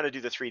 3 was trying to do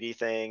the 3D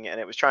thing,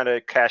 and it was trying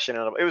to cash in.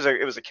 It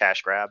was a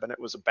cash grab, and it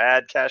was a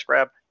bad cash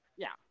grab.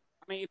 Yeah,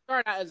 I mean, it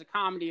started out as a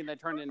comedy, and then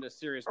turned into a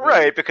serious movie.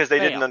 Right, because they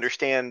didn't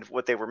understand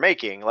what they were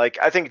making. Like,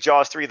 I think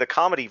Jaws 3, the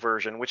comedy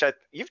version, which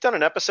you've done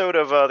an episode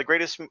of the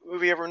greatest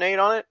movie ever made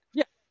on it.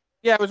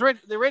 Yeah, it was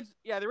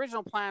the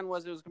original plan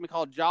was it was going to be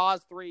called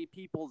Jaws 3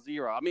 People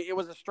Zero. I mean, it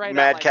was a straight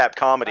madcap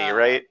comedy,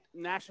 right?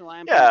 National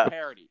Lampoon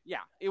parody. Yeah,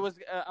 it was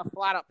a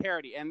flat out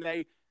parody, and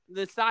they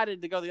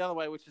decided to go the other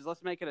way, which is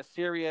let's make it a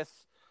serious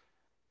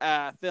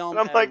film. And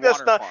I'm like,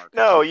 that's not. Park.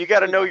 No, you got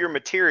to know your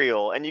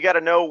material, and you got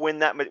to know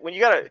when you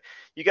got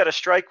to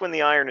strike when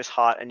the iron is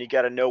hot, and you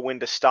got to know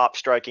when to stop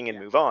striking and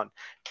move on.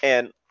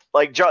 And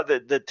like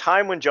the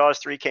time when Jaws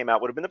 3 came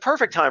out would have been the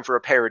perfect time for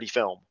a parody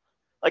film.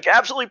 Like,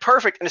 absolutely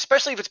perfect. And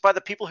especially if it's by the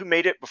people who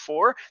made it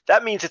before,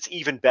 that means it's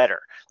even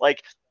better.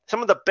 Like,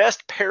 some of the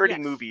best parody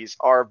movies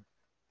are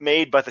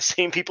made by the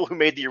same people who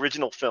made the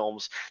original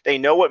films. They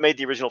know what made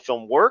the original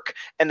film work,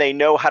 and they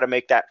know how to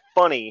make that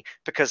funny,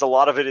 because a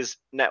lot of it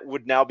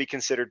would now be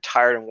considered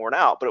tired and worn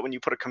out. But when you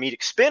put a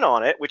comedic spin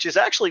on it, which is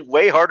actually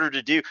way harder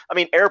to do, I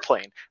mean,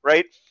 Airplane,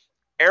 right?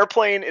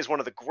 Airplane is one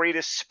of the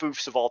greatest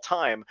spoofs of all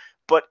time,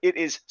 but it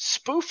is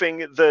spoofing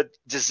the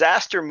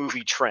disaster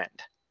movie trend.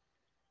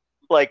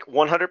 Like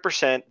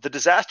 100% the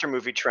disaster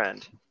movie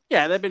trend.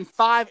 Yeah, there've been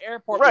 5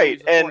 airport right,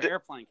 movies before and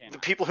Airplane came the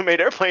out. people who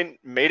made Airplane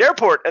made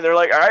Airport, and they're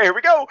like, all right, here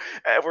we go.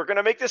 We're going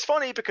to make this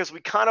funny because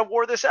we kind of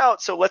wore this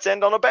out, so let's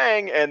end on a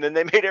bang. And then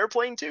they made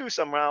Airplane 2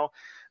 somehow.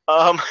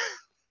 You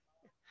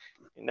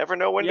never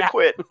know when to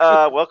quit.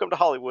 Welcome to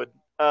Hollywood.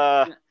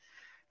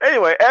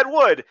 Anyway, Ed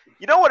Wood.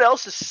 You know what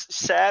else is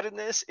sad in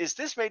this?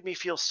 This made me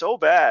feel so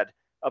bad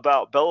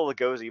about Bela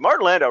Lugosi.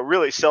 Martin Landau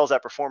really sells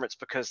that performance,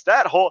 because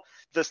that whole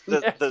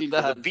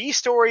the B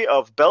story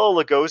of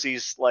Bela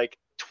Lugosi's like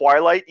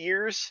Twilight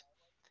years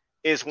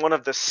is one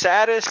of the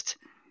saddest,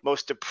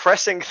 most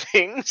depressing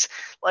things.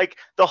 Like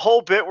the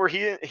whole bit where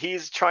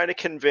he's trying to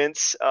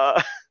convince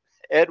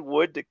Ed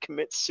Wood to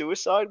commit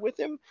suicide with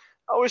him.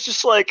 I was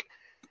just like,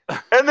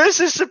 and this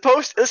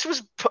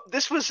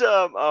was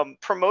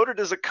promoted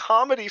as a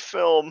comedy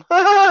film.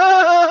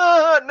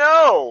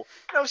 No,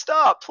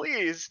 stop,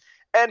 please.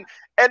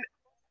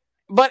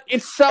 But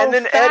it's so. And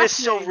then Ed is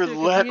so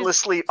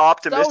relentlessly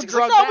optimistic. He's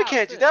like, no, we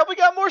can't do that. We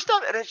got more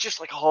stuff. And it's just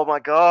like, oh my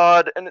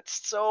god. And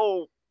it's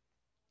so.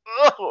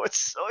 Oh,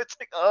 it's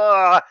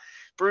like,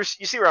 Bruce,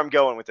 you see where I'm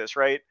going with this,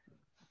 right?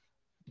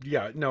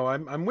 Yeah, no,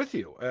 I'm with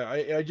you.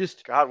 I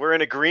just, God, we're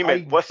in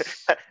agreement.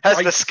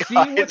 I see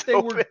what they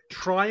were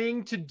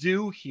trying to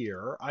do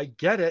here. I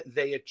get it.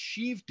 They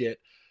achieved it.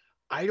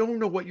 I don't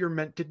know what you're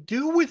meant to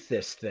do with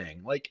this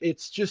thing. Like,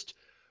 it's just,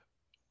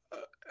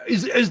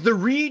 is the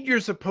read you're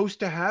supposed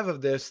to have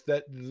of this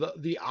that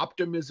the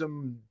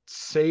optimism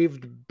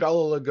saved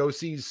Bela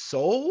Lugosi's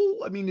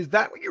soul? I mean, is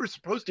that what you were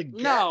supposed to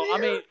get? No, here? I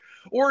mean,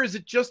 or is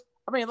it just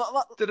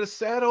that a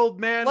sad old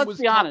man was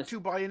talked to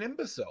by an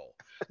imbecile?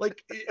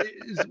 Like,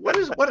 what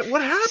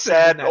happened?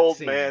 Sad in old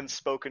scene? Man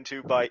spoken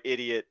to by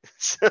idiot.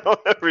 So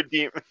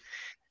redeem.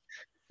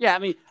 Yeah, I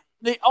mean,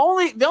 the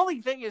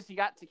only thing is he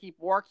got to keep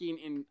working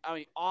in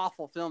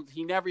awful films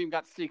he never even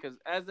got to see, because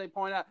as they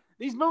point out,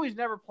 these movies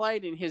never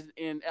played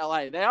in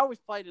LA. They always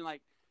played in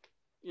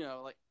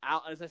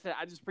as I said,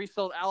 I just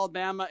pre-sold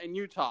Alabama and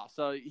Utah,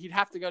 so he'd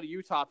have to go to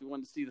Utah if he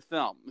wanted to see the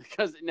film,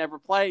 because it never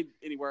played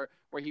anywhere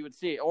where he would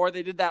see it. Or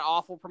they did that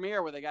awful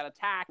premiere where they got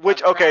attacked.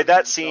 Which, okay,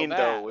 that scene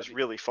though was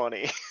really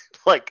funny.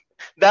 Like,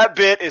 that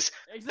bit is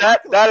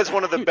that is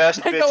one of the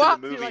best bits in the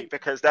movie,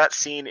 because that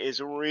scene is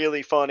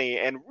really funny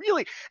and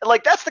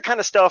like that's the kind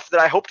of stuff that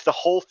I hoped the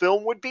whole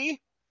film would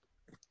be.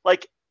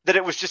 Like, that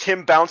it was just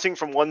him bouncing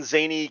from one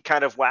zany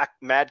kind of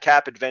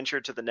madcap adventure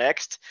to the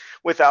next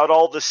without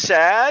all the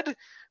sad.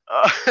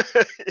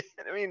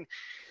 I mean,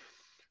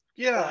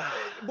 yeah.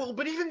 Well,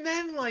 but even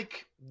then,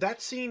 like,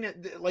 that scene,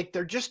 like,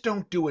 they just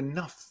don't do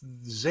enough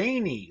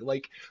zany.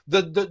 Like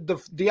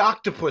the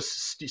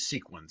octopus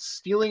sequence,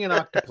 stealing an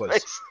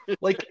octopus.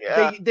 Like,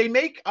 yeah. they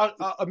make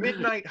a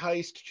midnight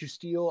heist to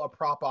steal a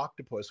prop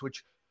octopus,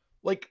 which,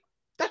 like,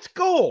 that's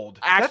gold.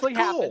 That's gold,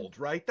 happened.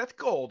 Right? That's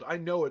gold. I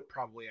know it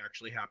probably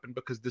actually happened,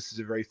 because this is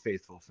a very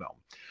faithful film,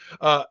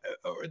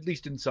 or at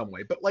least in some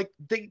way. But like,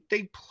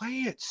 they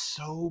play it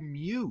so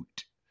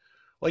mute.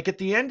 Like, at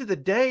the end of the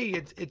day,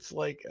 it's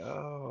like,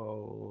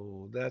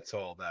 oh, that's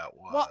all that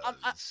was.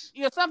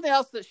 Well, something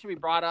else that should be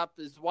brought up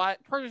is why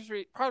part of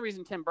the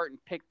reason Tim Burton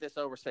picked this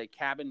over, say,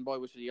 Cabin Boy,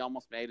 which he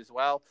almost made as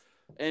well,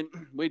 and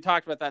we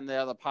talked about that in the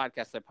other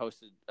podcast I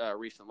posted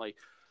recently,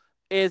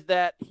 is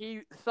that he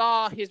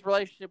saw his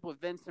relationship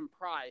with Vincent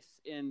Price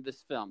in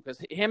this film,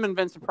 because him and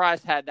Vincent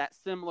Price had that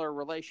similar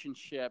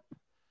relationship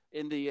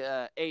in the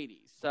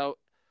 80s. So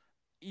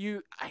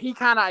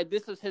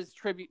this was his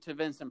tribute to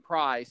Vincent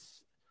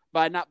Price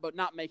by not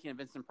making a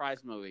Vincent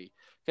Price movie,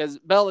 because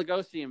Bela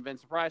Lugosi and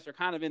Vincent Price are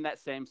kind of in that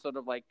same sort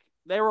of, like,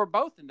 they were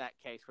both in that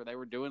case where they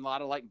were doing a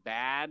lot of like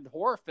bad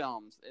horror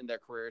films in their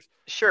careers.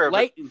 Sure,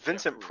 but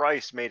Vincent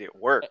Price made it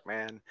work,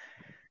 man.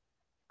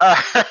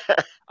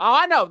 Oh,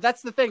 I know,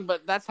 that's the thing,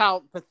 but that's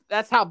how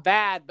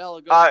bad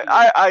Bela Lugosi.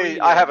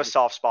 I have a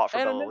soft spot for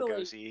Bela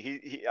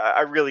Lugosi.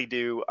 I really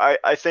do.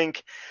 I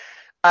think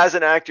as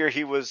an actor,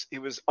 he was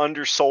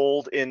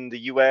undersold in the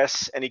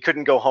U.S. and he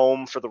couldn't go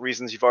home for the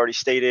reasons you've already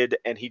stated,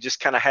 and he just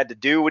kind of had to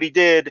do what he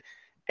did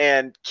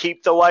and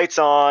keep the lights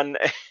on,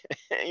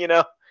 you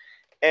know.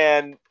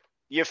 And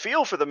you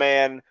feel for the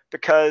man,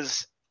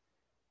 because,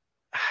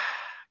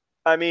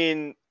 I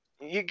mean,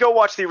 you go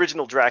watch the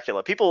original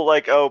Dracula. People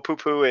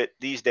poo-poo it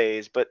these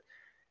days, but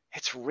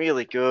it's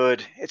really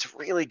good. It's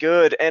really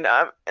good. And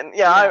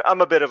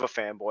I'm a bit of a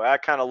fanboy. I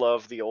kind of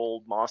love the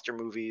old monster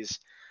movies.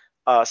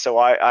 So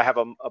I have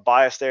a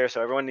bias there,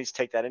 so everyone needs to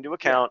take that into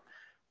account. Yeah.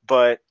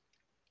 But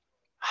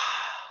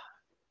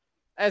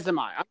as am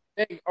I. I'm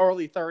big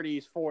early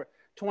 30s for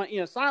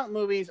 20, silent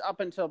movies up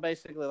until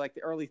basically like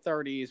the early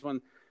 30s, when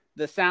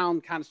the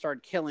sound kind of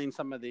started killing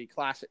some of the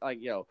classic, like,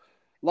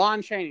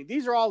 Lon Chaney.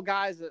 These are all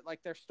guys that,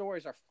 like, their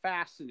stories are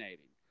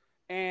fascinating.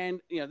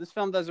 And, this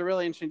film does a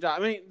really interesting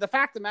job. I mean, the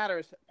fact of the matter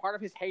is, part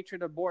of his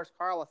hatred of Boris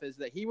Karloff is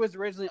that he was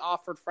originally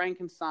offered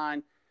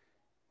Frankenstein.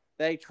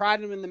 They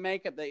tried him in the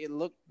makeup. It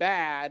looked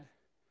bad.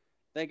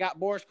 They got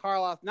Boris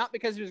Karloff, not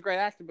because he was a great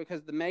actor,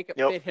 because the makeup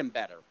fit him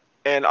better.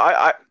 And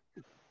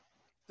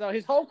So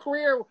his whole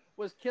career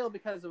was killed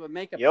because of a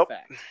makeup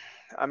effect.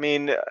 I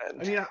mean,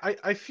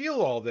 I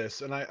feel all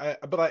this, and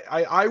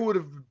I would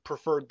have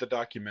preferred the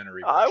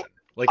documentary version.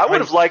 I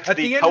would have liked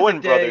the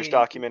Coen Brothers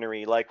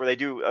documentary, like where they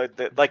do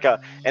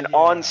an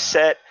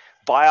on-set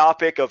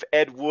biopic of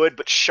Ed Wood,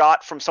 but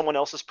shot from someone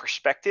else's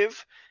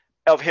perspective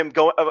of him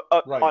going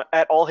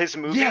at all his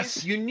movies.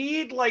 Yes, you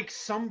need like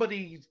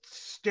somebody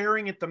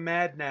staring at the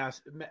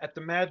madness,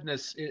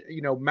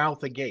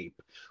 mouth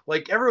agape.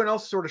 Like everyone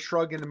else sort of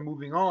shrugging and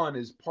moving on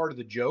is part of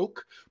the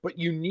joke, but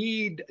you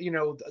need,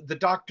 the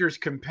doctor's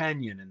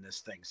companion in this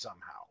thing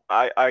somehow.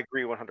 I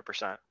agree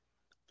 100%.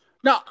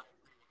 No.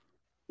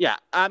 Yeah,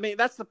 I mean,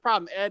 that's the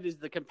problem. Ed is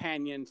the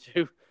companion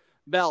to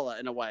Bela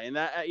in a way. And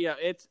that,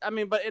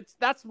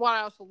 that's what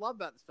I also love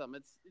about this film.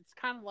 It's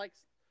kind of like,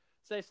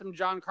 say, some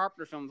John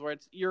Carpenter films where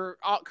you're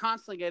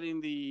constantly getting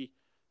the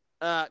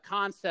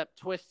concept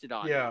twisted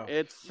on you.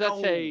 It's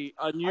such a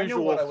unusual I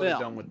know what film. I would have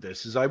done with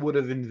this is I would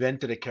have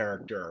invented a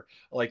character,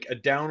 like a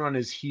down on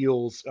his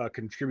heels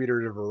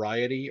contributor to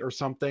Variety or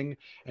something,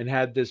 and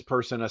had this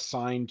person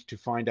assigned to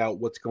find out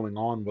what's going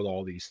on with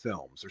all these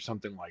films or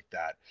something like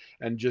that,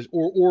 and just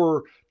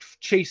or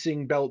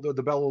chasing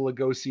the Bela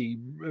Lugosi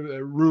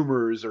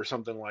rumors or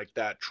something like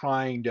that,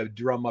 trying to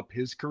drum up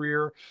his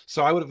career.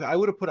 So I would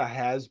have put a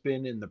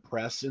has-been in the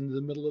press in the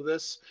middle of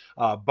this,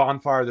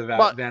 Bonfire of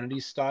the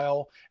Vanities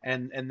style,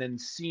 and then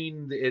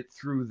seen it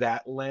through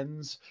that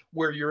lens,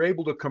 where you're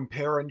able to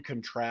compare and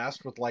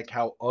contrast with like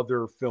how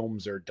other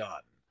films are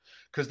done.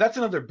 Because that's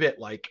another bit,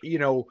 like,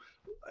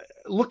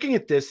 looking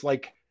at this,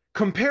 like,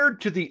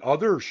 compared to the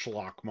other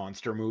schlock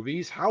monster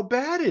movies, how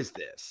bad is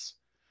this?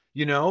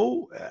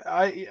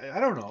 I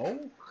don't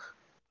know.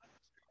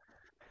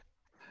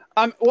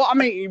 Well, I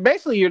mean,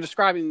 basically, you're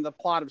describing the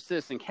plot of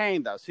Citizen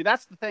Kane, though. See,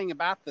 that's the thing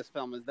about this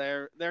film is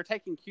they're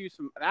taking cues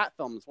from that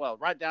film as well,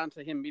 right down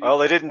to him. Well,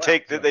 they didn't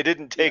take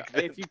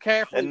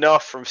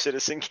enough from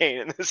Citizen Kane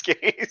in this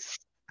case.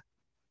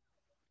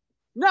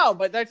 No,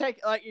 but they take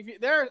I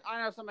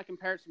know somebody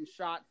compared some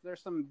shots.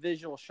 There's some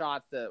visual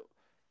shots that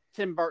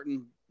Tim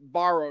Burton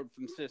borrowed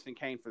from Citizen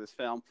Kane for this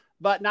film,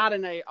 but not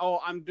in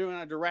I'm doing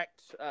a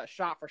direct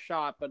shot for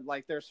shot, but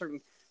like there's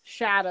certain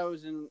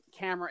shadows and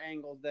camera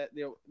angles that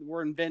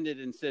were invented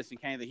in Citizen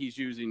Kane that he's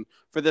using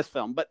for this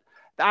film. But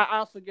I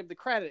also give the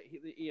credit.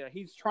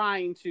 He's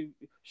trying to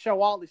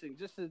show all these things.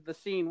 Just as the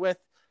scene with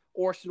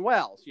Orson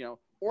Welles.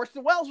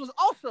 Orson Welles was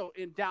also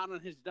down on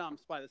his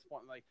dumps by this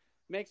point. Like,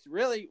 makes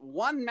really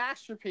one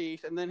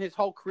masterpiece, and then his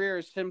whole career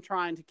is him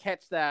trying to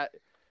catch that.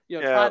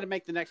 Trying to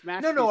make the next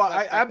masterpiece. No,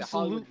 I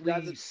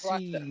absolutely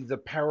see the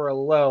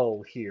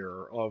parallel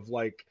here of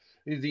like.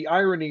 The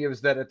irony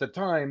is that at the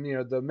time,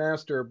 the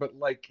master, but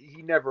like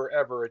he never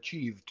ever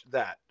achieved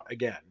that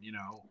again,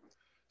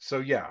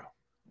 So yeah.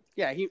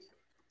 Yeah,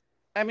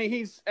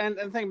 and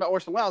the thing about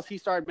Orson Welles, he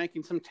started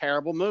making some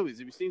terrible movies.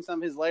 If you've seen some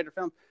of his later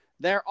films,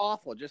 they're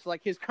awful. Just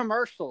like his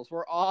commercials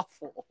were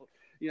awful.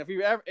 If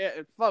you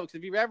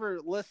ever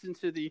listened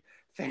to the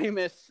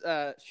famous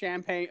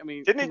champagne,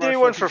 didn't he do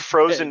one for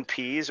frozen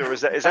peas, or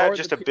is that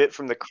just a bit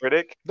from The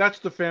Critic? That's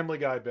the Family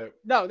Guy bit.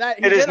 No,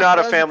 it is not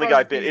a Family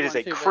Guy bit. It is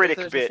a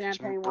Critic bit.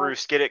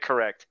 Bruce, get it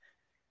correct.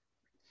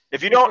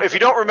 If you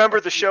don't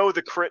remember the show,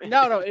 The Critic.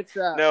 No, it's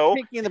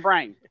Pinky and the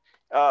Brain.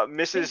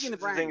 Mrs.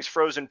 Thing's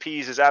frozen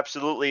peas is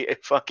absolutely a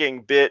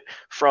fucking bit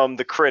from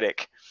The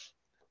Critic.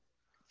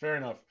 Fair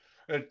enough.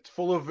 It's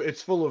full of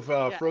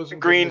frozen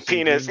green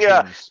penis. Green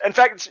penis. In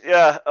fact,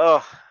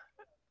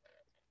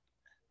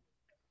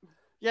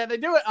 Yeah, they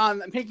do it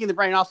on Pinky and the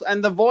Brain also,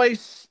 and the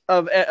voice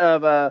of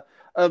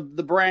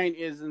the Brain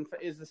is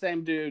the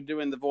same dude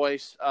doing the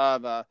voice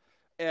of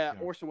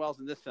Orson Welles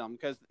in this film,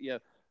 because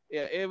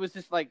it was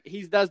just like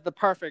he does the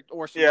perfect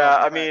Orson Welles.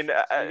 I mean,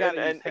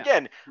 and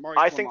again,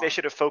 I think they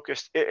should have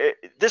focused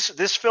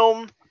this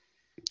film.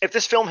 If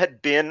this film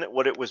had been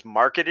what it was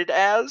marketed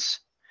as.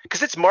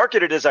 Because it's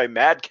marketed as a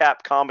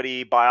madcap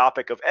comedy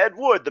biopic of Ed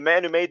Wood, the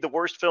man who made the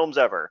worst films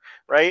ever,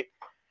 right?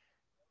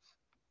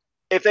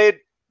 If they,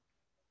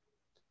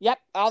 yep.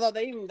 Although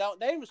they even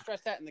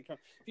stress that in the. If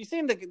you've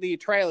seen the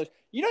trailers,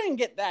 you don't even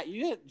get that.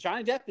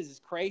 Johnny Depp is this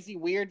crazy,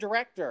 weird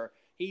director.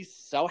 He's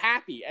so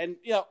happy, and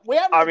we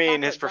haven't. I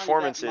mean, his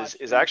performance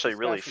is actually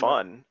really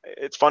fun.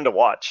 It's fun to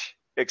watch,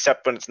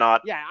 except when it's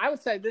not. Yeah, I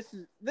would say this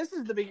is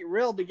the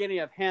real beginning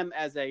of him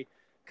as a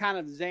kind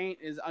of Zane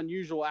is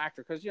unusual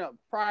actor, because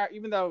prior,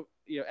 even though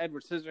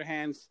Edward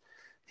Scissorhands,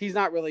 he's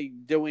not really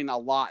doing a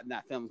lot in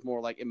that film. It's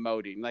more like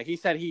emoting. Like he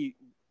said, he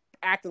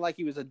acted like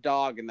he was a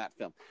dog in that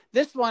film.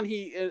 This one,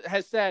 he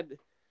has said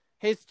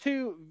his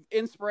two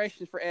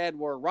inspirations for Ed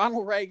were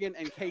Ronald Reagan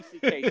and Casey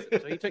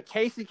Kasem. So he took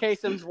Casey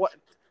Kasem's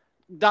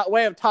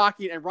way of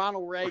talking and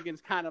Ronald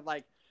Reagan's kind of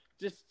like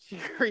just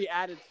cheery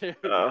attitude.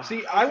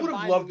 See, I would have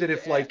combined loved with it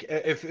if, the like,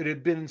 if it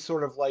had been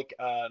sort of like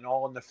an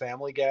All in the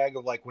Family gag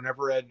of, like,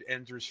 whenever Ed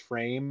enters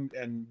frame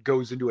and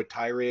goes into a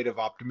tirade of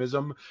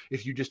optimism,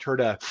 if you just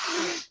heard a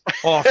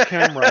off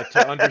camera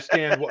to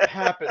understand what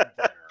happened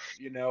there,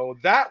 you know,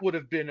 that would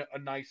have been a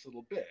nice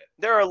little bit.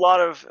 There are a lot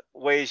of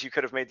ways you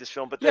could have made this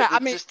film, but Yeah, I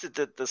mean- just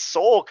the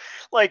soul,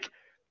 like,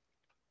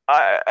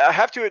 I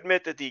have to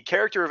admit that the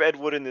character of Ed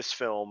Wood in this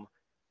film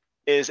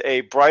is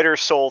a brighter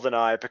soul than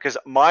I, because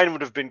mine would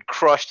have been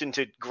crushed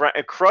into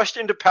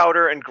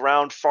powder and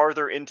ground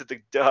farther into the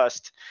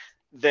dust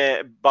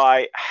than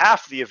by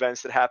half the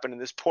events that happen in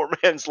this poor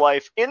man's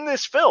life in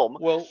this film.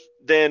 Well,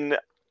 then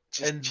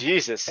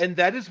Jesus. And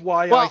that is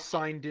why I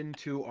signed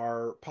into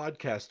our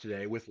podcast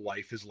today with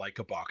Life is Like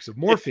a Box of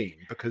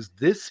Morphine, because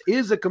this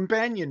is a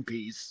companion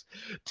piece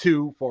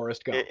to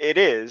Forrest Gump. It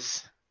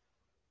is.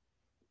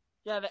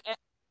 Yeah,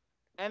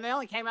 and they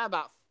only came out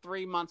about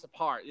 3 months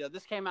apart. You know,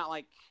 this came out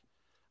like,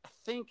 I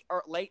think,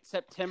 late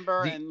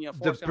September, and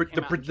Forrest Gump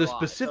came out in the July.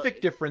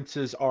 specific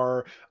differences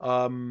are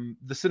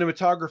the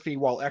cinematography,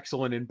 while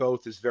excellent in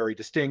both, is very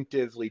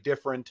distinctively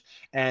different,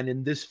 and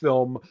in this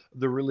film,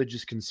 the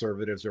religious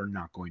conservatives are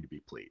not going to be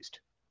pleased.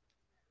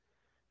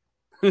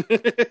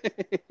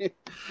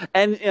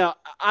 And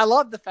I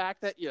love the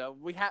fact that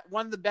we have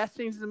one of the best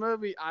scenes in the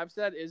movie. I've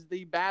said is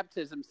the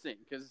baptism scene,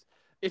 because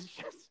it's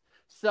just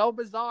so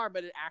bizarre,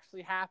 but it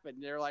actually happened.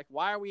 They're like,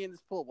 "Why are we in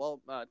this pool?"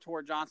 Well,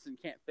 Tor Johnson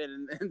can't fit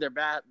in their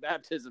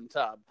baptism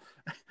tub.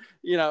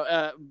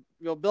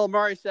 Bill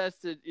Murray says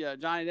to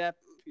Johnny Depp,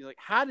 like,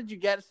 "How did you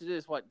get us to do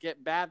this?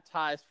 Get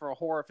baptized for a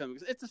horror film?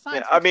 Because it's a science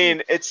fiction." I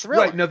mean, it's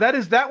thriller. Right. No,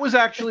 that was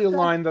actually a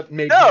line that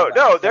made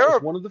there are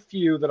one of the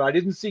few that I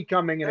didn't see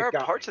coming, and there it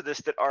got are parts me. of this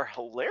that are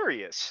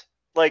hilarious.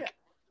 Like,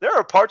 there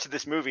are parts of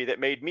this movie that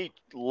made me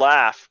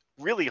laugh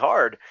really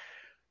hard.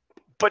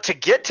 But to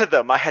get to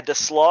them, I had to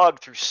slog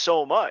through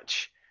so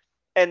much.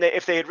 And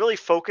if they had really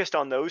focused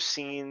on those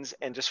scenes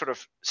and just sort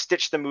of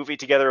stitched the movie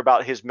together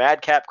about his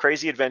madcap,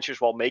 crazy adventures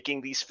while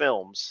making these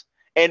films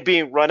and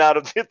being run out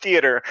of the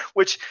theater,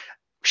 which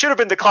should have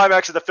been the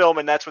climax of the film,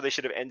 and that's where they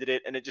should have ended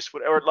it. And it just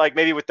would, or like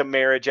maybe with the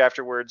marriage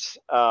afterwards,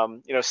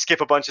 skip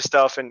a bunch of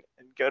stuff and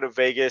go to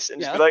Vegas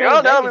and just be like,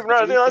 oh no, we've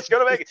run, let's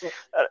go to Vegas.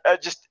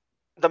 Just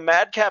the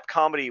madcap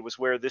comedy was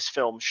where this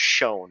film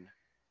shone,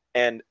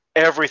 and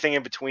everything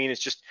in between is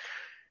just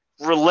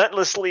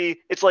relentlessly.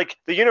 It's like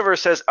the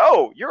universe says,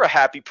 oh, you're a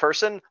happy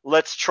person,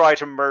 let's try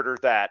to murder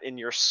that in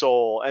your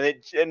soul. And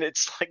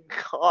it's like,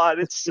 God,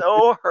 it's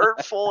so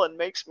hurtful and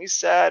makes me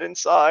sad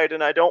inside,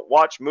 and I don't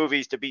watch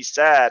movies to be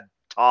sad,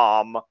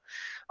 Tom.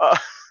 I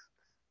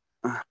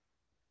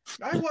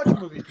watch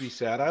movies to be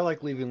sad. I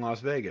like Leaving Las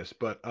Vegas,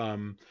 but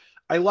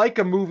I like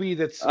a movie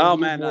that's more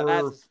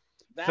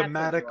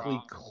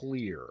thematically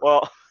clear.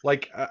 Well,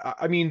 like,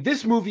 I mean,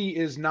 this movie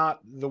is not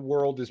The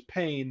World is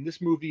Pain.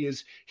 This movie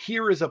is,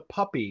 here is a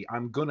puppy,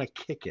 I'm gonna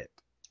kick it.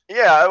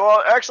 Yeah,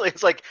 well, actually,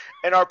 it's like,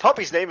 and our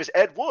puppy's name is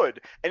Ed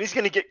Wood, and he's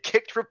gonna get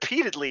kicked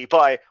repeatedly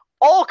by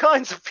all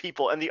kinds of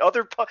people, and the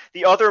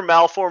other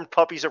malformed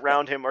puppies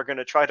around him are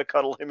gonna try to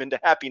cuddle him into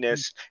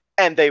happiness,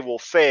 and they will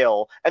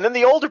fail. And then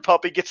the older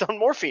puppy gets on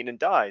morphine and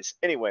dies.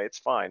 Anyway, it's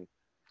fine.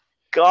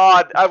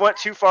 God, I went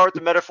too far with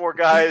the metaphor,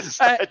 guys.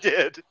 I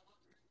did.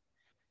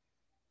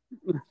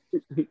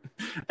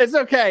 It's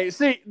okay.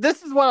 See,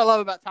 this is what I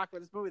love about talking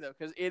about this movie, though,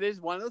 because it is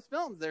one of those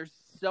films. There's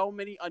so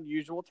many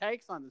unusual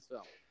takes on this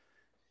film.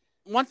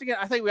 Once again,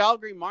 I think we all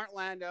agree Martin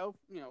Landau,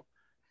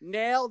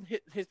 nailed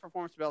his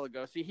performance of Bela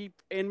Lugosi. He,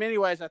 in many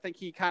ways, I think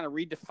he kind of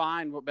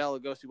redefined what Bela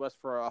Lugosi was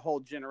for a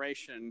whole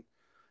generation.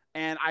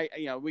 And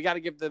we got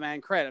to give the man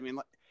credit. I mean,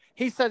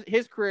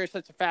 his career is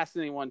such a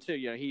fascinating one too.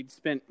 He'd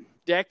spent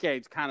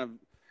decades kind of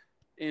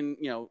in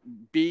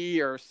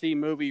B or C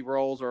movie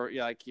roles, or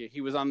he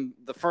was on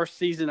the first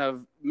season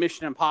of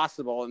Mission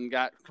Impossible and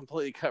got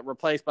completely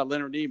replaced by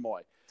Leonard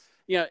Nimoy.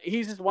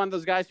 He's just one of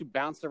those guys who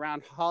bounced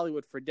around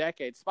Hollywood for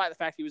decades, despite the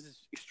fact he was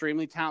this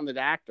extremely talented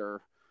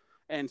actor,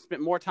 and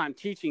spent more time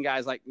teaching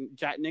guys like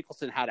Jack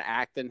Nicholson how to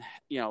act than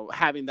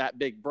having that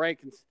big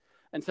break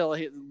until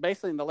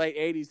basically in the late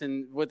 80s.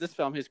 And with this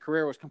film, his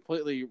career was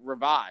completely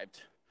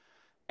revived.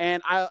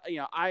 And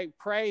I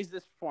praise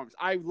this performance.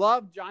 I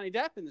love Johnny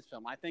Depp in this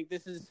film. I think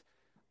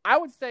I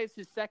would say it's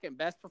his second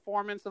best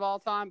performance of all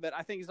time, but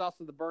I think it's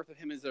also the birth of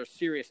him as a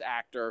serious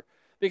actor,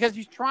 because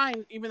he's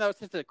trying, even though it's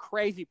such a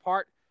crazy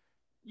part,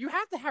 you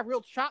have to have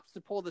real chops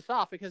to pull this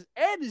off, because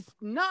Ed is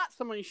not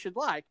someone you should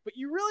like, but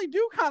you really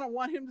do kind of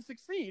want him to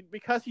succeed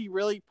because he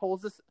really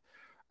pulls this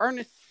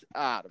earnest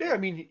out of it. Yeah, I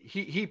mean,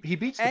 he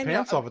beats the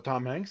pants off of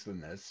Tom Hanks in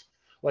this.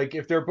 Like,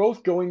 if they're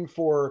both going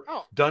for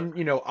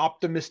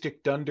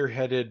optimistic,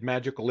 dunderheaded,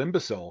 magical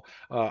imbecile,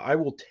 I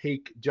will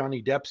take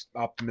Johnny Depp's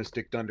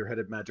optimistic,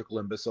 dunderheaded, magical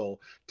imbecile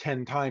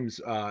 10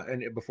 times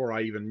and before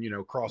I even,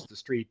 cross the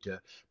street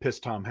to piss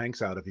Tom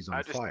Hanks out if he's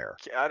on fire.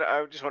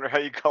 I just wonder how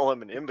you call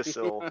him an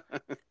imbecile,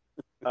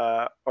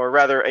 or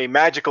rather a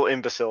magical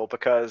imbecile,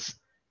 because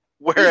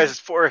whereas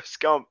Forrest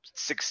Gump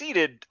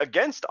succeeded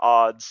against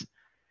odds,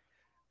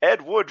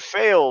 Ed Wood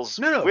fails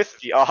No. with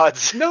the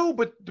odds. No,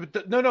 but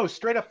no.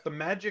 Straight up, the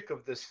magic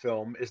of this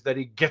film is that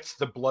he gets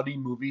the bloody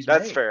movies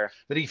That's made. fair.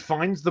 That he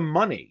finds the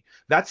money.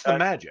 That's the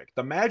magic.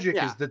 The magic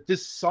Yeah. is that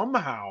this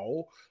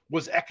somehow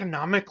was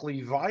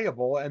economically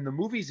viable, and the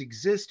movies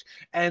exist.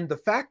 And the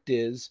fact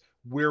is,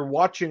 we're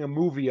watching a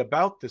movie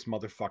about this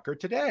motherfucker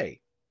today.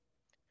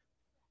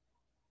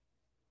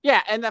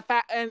 Yeah, and the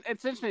fact, and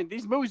it's interesting.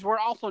 These movies were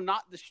also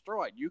not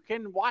destroyed. You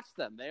can watch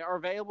them; they are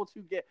available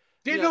to get.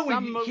 He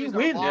movies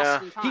wins.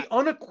 Lost in time. He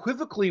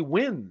unequivocally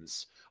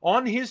wins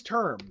on his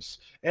terms.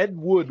 Ed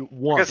Wood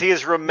won because he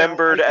is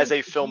remembered Now, as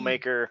a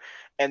filmmaker,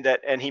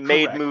 and he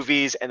made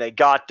movies and they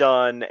got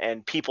done,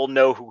 and people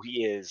know who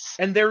he is.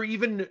 And they're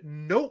even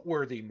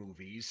noteworthy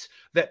movies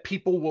that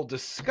people will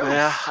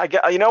discuss.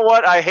 Yeah, you know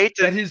what? I hate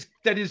to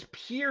that his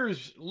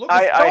peers look.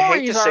 I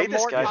hate to say are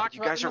this, more guys, talked but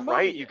you about guys in are the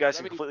right. movie. You guys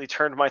I mean, completely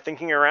turned my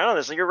thinking around on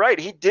this. And you're right.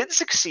 He did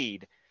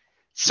succeed,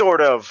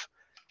 sort of.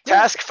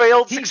 Task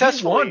failed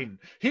successfully.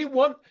 He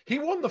won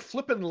the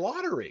flippin'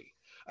 lottery.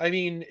 I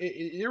mean,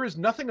 there is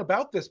nothing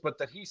about this but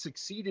that he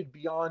succeeded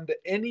beyond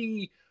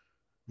any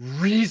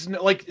reason.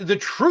 Like the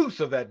truth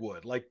of Ed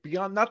Wood, like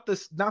beyond not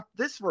this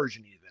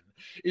version even,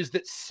 is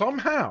that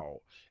somehow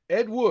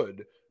Ed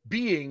Wood,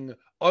 being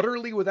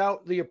utterly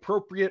without the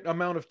appropriate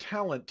amount of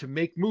talent to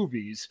make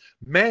movies,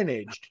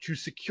 managed to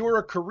secure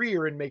a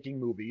career in making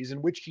movies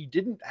in which he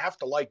didn't have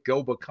to like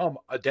go become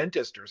a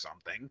dentist or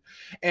something.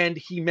 And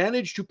he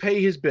managed to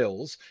pay his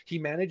bills. He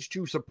managed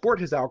to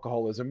support his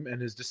alcoholism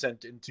and his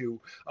descent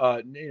into,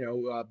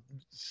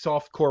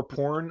 softcore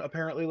porn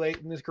apparently late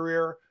in his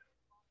career.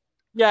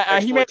 Yeah,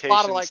 he made a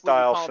lot of like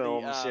style what you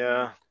call films.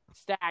 the,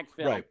 stag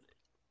film. Right.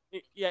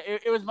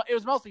 It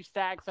was mostly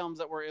stag films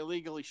that were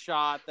illegally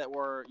shot that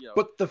were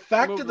But the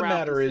fact of the around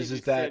matter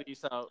is that city,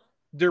 so.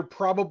 there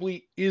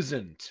probably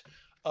isn't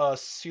a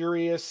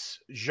serious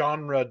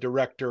genre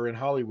director in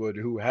Hollywood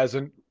who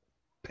hasn't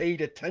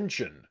paid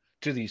attention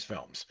to these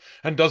films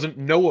and doesn't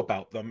know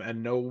about them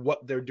and know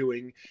what they're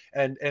doing,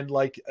 and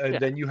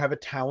then you have a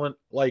talent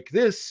like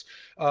this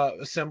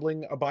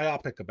assembling a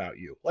biopic about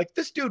you. Like,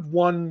 this dude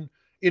won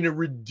in a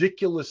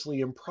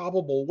ridiculously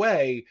improbable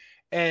way,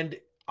 and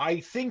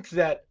I think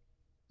that,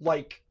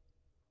 like,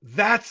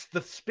 that's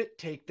the spit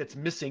take that's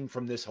missing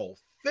from this whole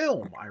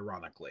film,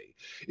 ironically,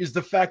 is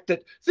the fact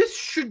that this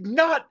should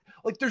not,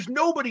 like, there's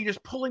nobody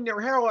just pulling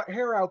their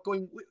hair out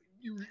going,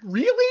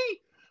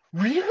 really?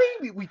 We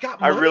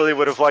got money? I really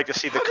would have liked to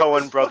see the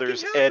Coen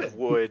brothers, Ed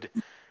Wood,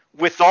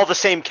 with all the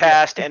same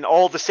cast and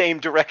all the same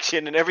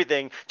direction and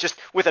everything, just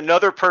with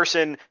another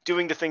person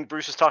doing the thing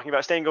Bruce was talking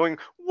about, staying going,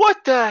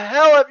 what the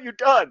hell have you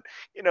done?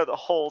 The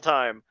whole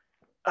time.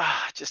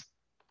 Just.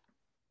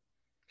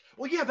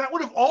 Well, yeah, that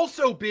would have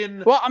also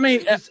been. Well, I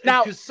mean,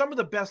 now because some of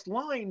the best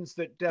lines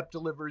that Depp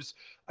delivers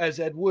as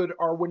Ed Wood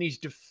are when he's,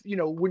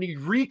 when he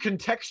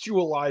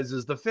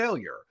recontextualizes the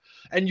failure,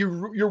 and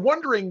you're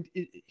wondering,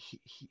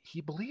 he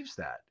believes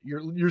that.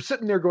 You're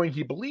sitting there going,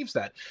 he believes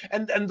that,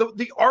 and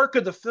the arc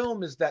of the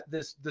film is that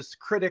this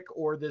critic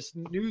or this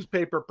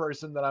newspaper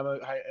person that I'm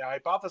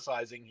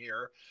hypothesizing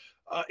here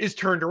is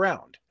turned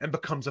around and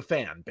becomes a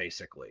fan,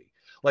 basically.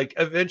 Like,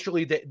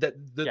 eventually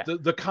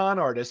the con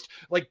artist,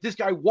 like, this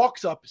guy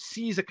walks up,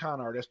 sees a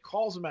con artist,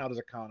 calls him out as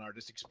a con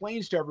artist,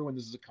 explains to everyone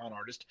this is a con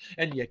artist,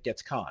 and yet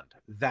gets conned.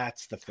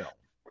 That's the film.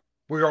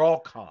 We're all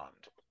conned.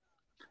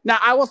 Now,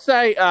 I will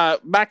say,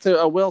 back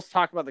to Will's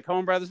talk about the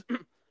Coen brothers,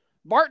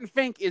 Barton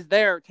Fink is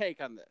their take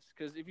on this.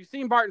 Because if you've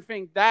seen Barton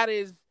Fink, that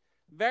is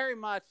very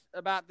much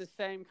about the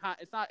same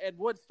it's not Ed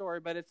Wood's story,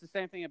 but it's the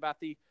same thing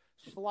about the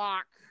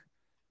schlock,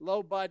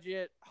 low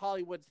budget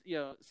Hollywood,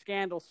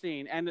 scandal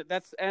scene, and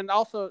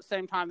also at the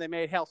same time they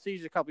made Hell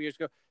Caesar a couple years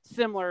ago,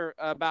 similar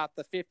about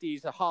the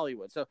 50s of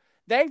Hollywood. So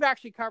they've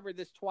actually covered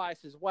this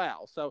twice as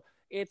well. So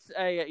it's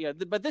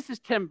but this is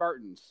Tim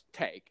Burton's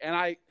take,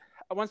 and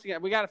once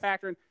again we got to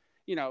factor in,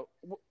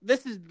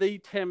 this is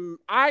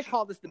I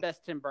call this the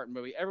best Tim Burton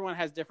movie. Everyone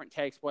has different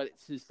takes.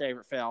 What's his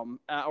favorite film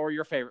or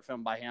your favorite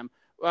film by him?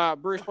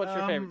 Bruce, what's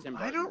your favorite Tim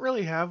Burton? I don't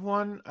really have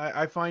one.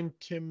 I find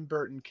Tim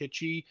Burton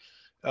kitschy.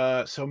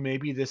 So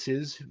maybe this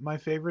is my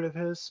favorite of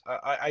his.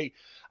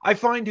 I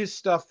find his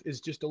stuff is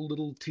just a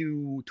little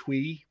too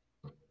twee.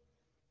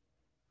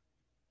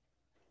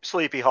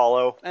 Sleepy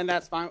Hollow. And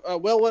that's fine.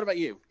 Will, what about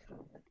you?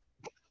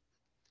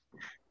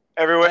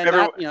 Everyone,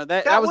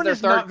 that was their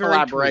third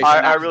collaboration.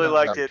 I really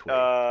liked it.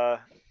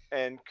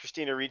 And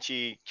Christina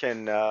Ricci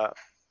can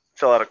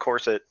fill out a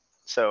corset.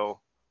 So,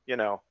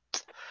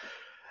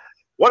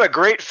 what a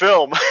great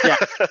film.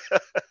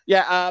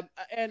 Yeah.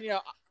 Yeah.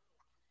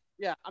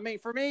 Yeah, I mean,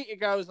 for me, it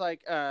goes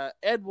like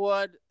Ed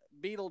Wood,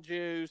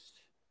 Beetlejuice,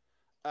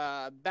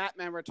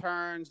 Batman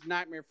Returns,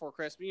 Nightmare Before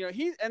Christmas.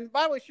 And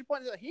by the way, she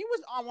pointed out he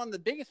was on one of the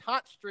biggest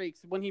hot streaks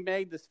when he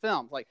made this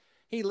film. Like,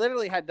 he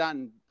literally had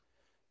done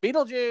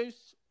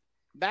Beetlejuice,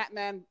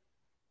 Batman,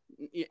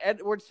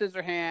 Edward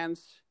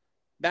Scissorhands,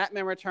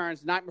 Batman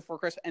Returns, Nightmare Before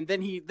Christmas, and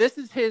then this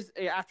is his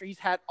after he's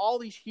had all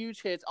these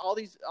huge hits, all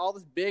this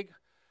big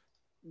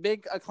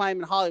acclaim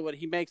in Hollywood.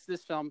 He makes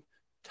this film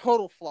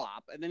total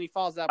flop, and then he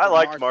follows up I with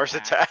liked Mars Mars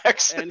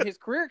Attacks. and his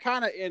career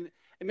kind of in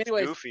many It's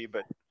ways goofy,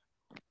 but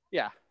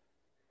yeah.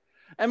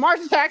 And Mars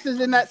Attacks is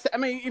in that. I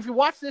mean, if you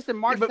watch this and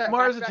Mars, but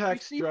Mars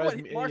Attacks, Attacks drives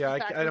me. Yeah,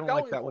 I don't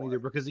like that one either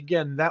because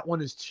again, that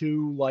one is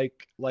too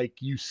like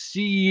you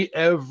see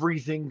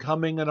everything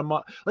coming in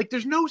like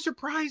there's no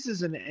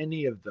surprises in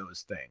any of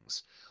those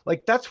things.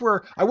 Like that's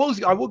where I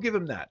will give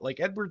him that.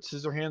 Like Edward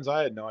Scissorhands,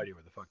 I had no idea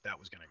where the fuck that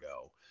was gonna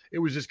go. It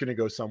was just going to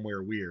go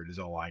somewhere weird, is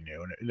all I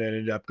knew, and it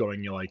ended up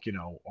going like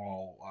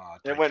all.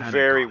 It went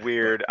very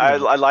weird. But,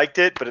 I liked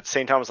it, but at the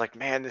same time, I was like,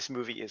 man, this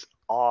movie is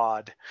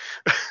odd.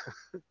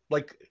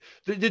 Like,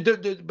 but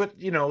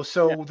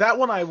so that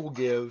one I will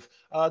give.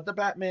 The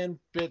Batman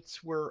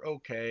bits were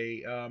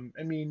okay.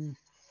 I mean,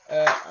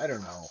 I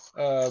don't know.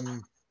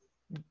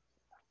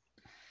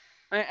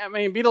 I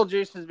mean,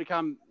 Beetlejuice has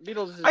become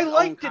I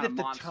liked it at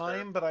the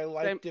time, but I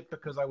liked it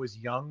because I was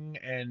young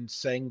and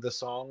sang the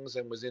songs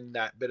and was in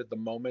that bit at the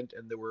moment,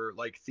 and there were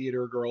like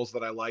theater girls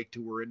that I liked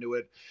who were into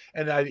it,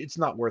 and it's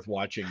not worth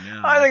watching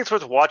now. I think it's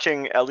worth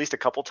watching at least a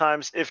couple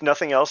times. If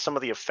nothing else, some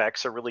of the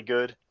effects are really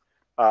good.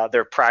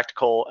 They're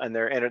practical, and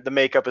the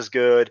makeup is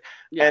good,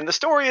 and the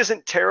story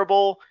isn't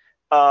terrible.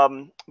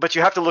 But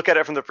you have to look at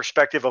it from the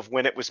perspective of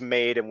when it was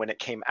made and when it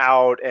came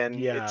out, and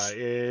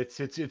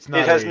it's not.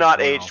 It has not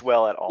aged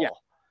well at all. Yeah.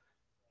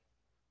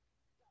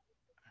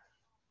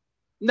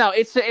 No,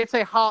 it's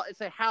a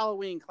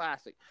Halloween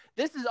classic.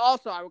 This is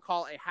also, I would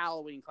call, a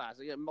Halloween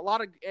classic. A lot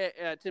of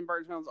Tim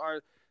Burton films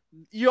are,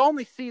 you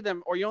only see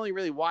them or you only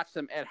really watch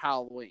them at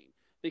Halloween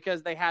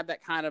because they have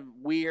that kind of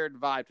weird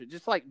vibe to it.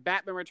 Just like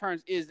Batman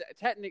Returns is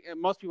technically,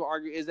 most people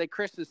argue, is a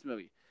Christmas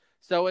movie.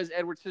 So is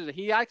Edward Scissorhands.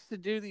 He likes to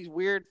do these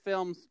weird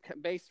films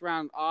based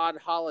around odd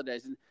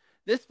holidays. And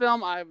this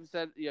film, I've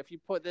said, if you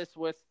put this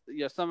with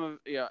some of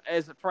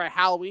as for a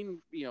Halloween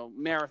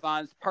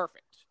marathon, it's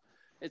perfect.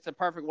 It's a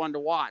perfect one to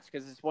watch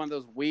because it's one of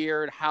those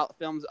weird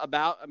films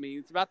about. I mean,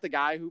 it's about the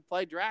guy who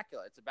played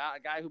Dracula. It's about a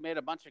guy who made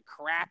a bunch of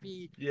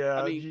crappy. Yeah,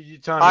 I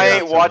mean, I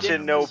ain't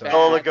watching no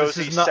Bela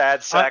Lugosi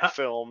sad sack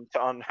film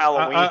on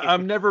Halloween.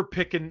 I'm never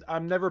picking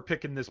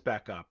this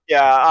back up.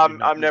 Yeah,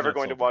 I'm never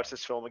going to watch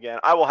this film again.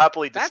 I will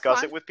happily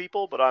discuss it with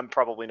people, but I'm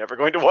probably never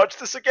going to watch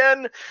this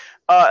again.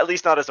 At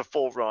least not as a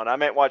full run. I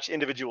might watch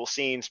individual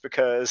scenes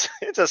because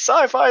it's a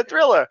sci-fi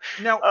thriller.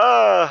 Now,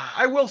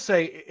 I will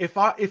say, if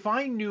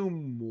I knew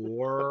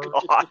more.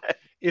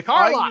 If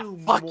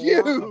Karloff, I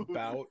knew more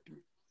about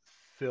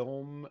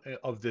film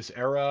of this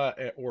era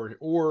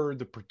or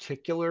the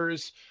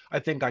particulars, I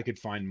think I could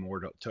find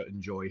more to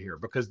enjoy here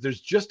because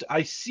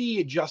I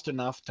see just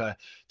enough to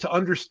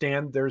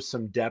understand there's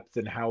some depth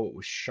in how it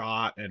was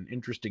shot and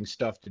interesting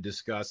stuff to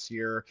discuss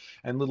here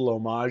and little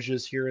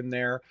homages here and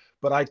there,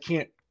 but I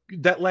can't.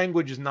 That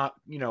language is not,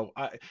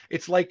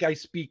 it's like I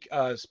speak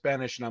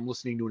Spanish and I'm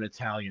listening to an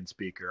Italian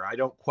speaker. I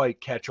don't quite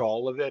catch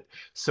all of it,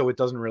 so it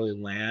doesn't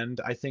really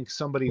land. I think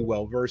somebody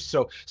well-versed.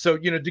 So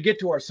to get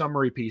to our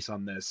summary piece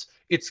on this,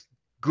 it's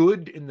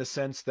good in the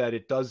sense that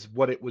it does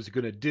what it was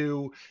going to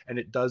do, and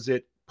it does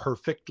it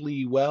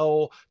perfectly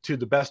well to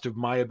the best of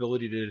my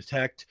ability to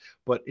detect.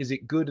 But is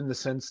it good in the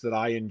sense that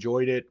I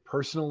enjoyed it?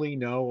 Personally,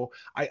 no.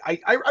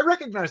 I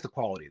recognize the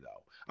quality, though.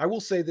 I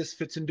will say this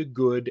fits into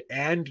good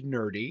and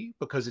nerdy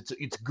because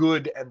it's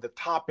good and the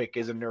topic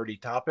is a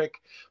nerdy topic,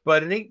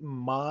 but it ain't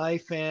my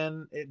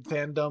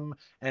fandom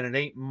and it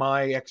ain't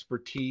my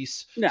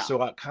expertise. No.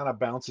 So it kind of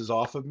bounces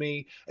off of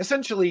me.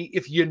 Essentially,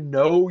 if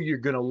you're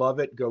gonna love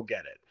it, go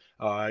get it.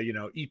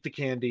 Eat the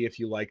candy if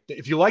you like.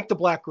 If you like the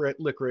black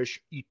licorice,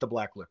 eat the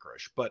black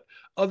licorice. But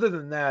other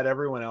than that,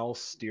 everyone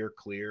else steer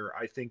clear.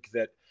 I think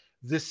that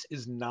this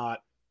is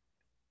not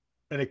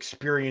an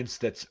experience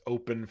that's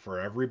open for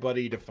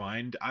everybody to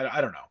find. I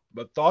don't know,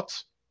 but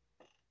thoughts?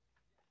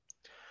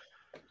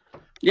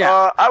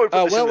 Yeah, I would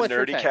put this in the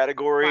nerdy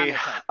category.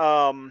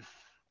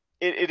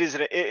 It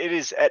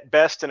is at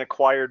best an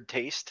acquired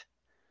taste.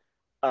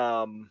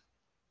 It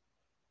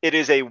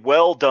is a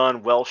well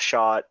done, well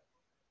shot,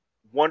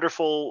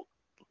 wonderful,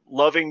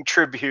 loving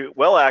tribute,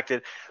 well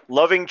acted,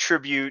 loving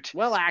tribute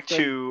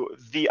to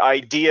the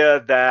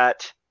idea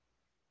that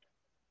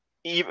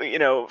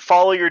even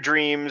follow your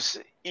dreams,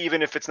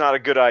 even if it's not a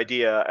good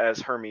idea, as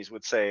Hermes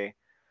would say.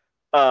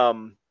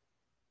 And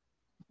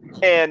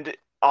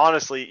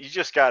honestly, you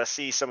just got to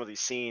see some of these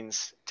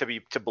scenes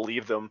to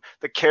believe them.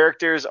 The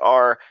characters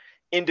are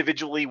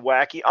individually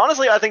wacky.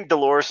 Honestly, I think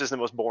Dolores is the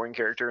most boring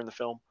character in the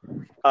film.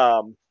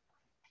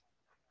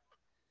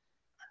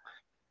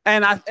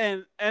 And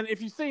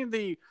if you've seen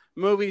the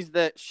movies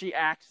that she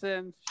acts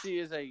in, she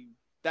is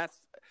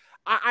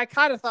I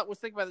kind of was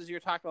thinking about this. You were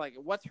talking like,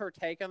 what's her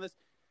take on this?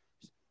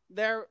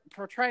 They're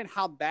portraying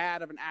how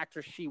bad of an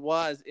actress she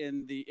was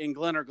in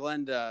Glen or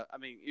Glenda. I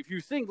mean, if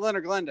you've seen Glen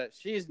or Glenda,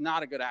 she's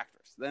not a good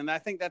actress. And I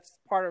think that's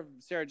part of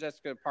Sarah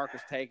Jessica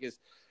Parker's take is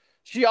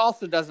she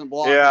also doesn't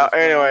belong. Yeah.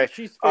 Anyway,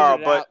 she's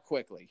figured it out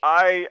quickly.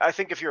 I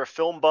think if you're a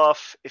film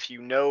buff, if you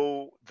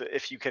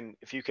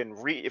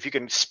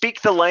can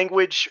speak the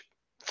language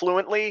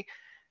fluently,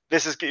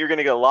 you're going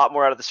to get a lot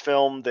more out of this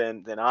film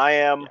than I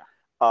am.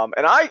 Yeah.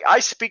 And I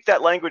speak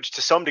that language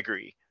to some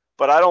degree.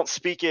 but I don't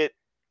speak it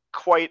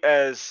quite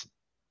as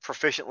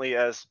proficiently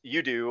as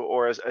you do,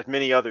 or as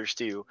many others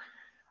do.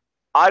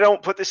 I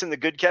don't put this in the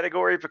good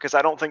category because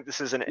I don't think this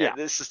is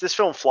this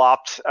film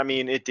flopped. I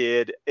mean, it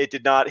did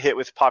not hit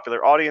with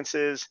popular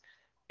audiences,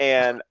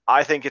 and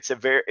I think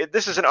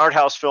this is an art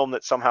house film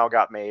that somehow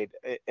got made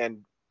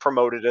and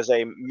promoted as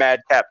a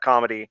madcap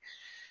comedy.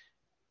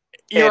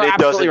 You're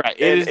absolutely right.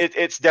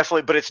 It's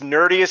definitely, but it's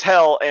nerdy as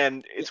hell,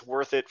 and it's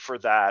worth it for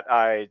that.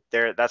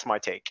 That's my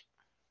take.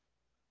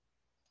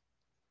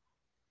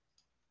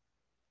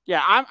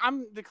 Yeah,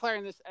 I'm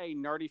declaring this a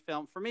nerdy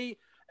film. For me,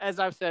 as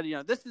I've said,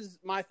 this is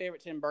my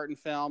favorite Tim Burton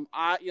film.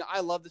 I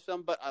love this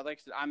film, but like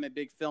I said, I'm a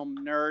big film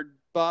nerd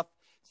buff.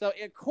 So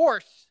of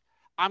course,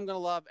 I'm gonna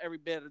love every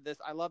bit of this.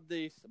 I love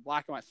the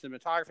black and white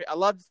cinematography. I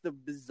love the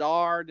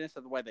bizarreness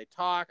of the way they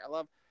talk. I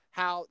love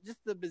how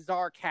just the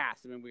bizarre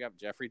cast. I mean, we got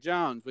Jeffrey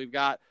Jones, we've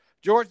got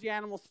George the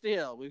Animal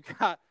Steel, we've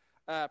got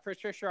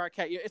Patricia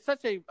Arquette. It's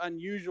such an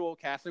unusual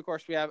cast. Of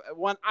course, we have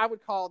one I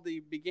would call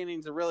the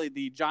beginnings of really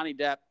the Johnny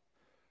Depp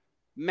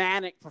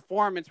manic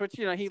performance, which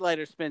he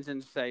later spins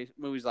into say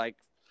movies like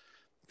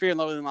Fear and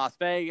Loathing in Las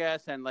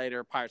Vegas and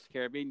later Pirates of the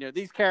Caribbean.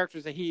 These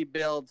characters that he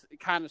builds, it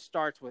kind of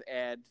starts with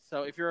Ed.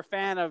 So if you're a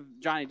fan of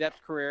Johnny Depp's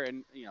career,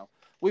 and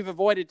we've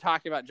avoided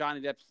talking about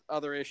Johnny Depp's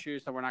other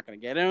issues, so we're not going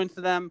to get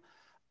into them.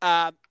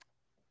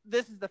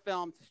 This is the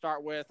film to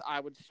start with. I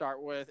would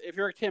start with, if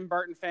you're a Tim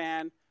Burton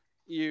fan,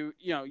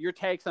 your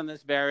takes on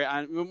this vary.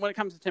 When it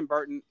comes to Tim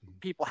Burton,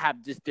 people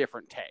have just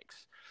different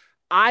takes.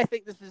 I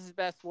think this is his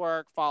best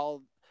work.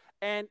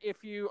 And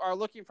if you are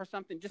looking for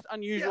something just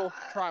unusual,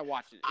 try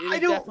watching it. I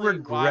don't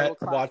regret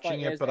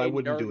watching it, but I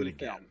wouldn't do it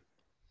again. Film.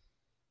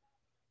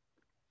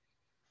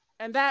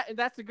 And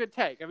that's a good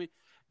take. I mean,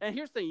 and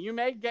here's the thing. You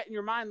may get in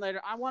your mind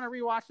later, I want to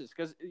rewatch this.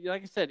 Because,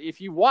 like I said, if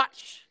you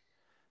watch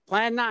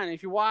Plan 9,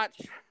 if you watch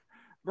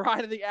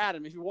Bride of the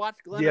Atom, if you watch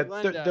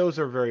Glenda, those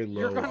are very low.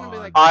 You're going to be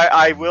like,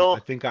 I will. I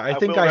think I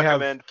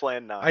have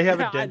Plan 9. I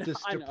have a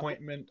dentist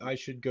appointment I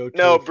should go to.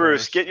 No,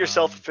 Bruce, get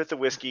yourself a fifth of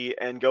whiskey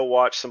and go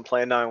watch some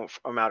Plan 9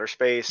 from Outer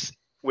Space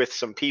with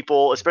some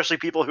people, especially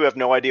people who have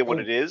no idea what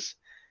it is,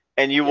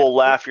 and you will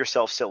laugh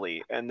yourself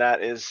silly. And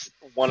that is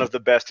one of the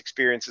best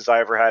experiences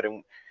I ever had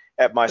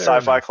at my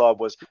sci-fi club,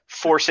 was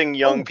forcing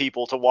young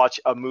people to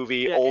watch a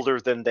movie older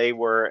than they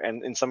were,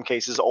 and in some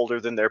cases older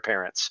than their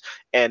parents.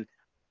 And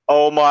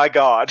oh my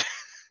God.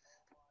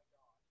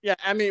 Yeah,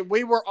 I mean,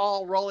 we were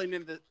all rolling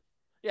into.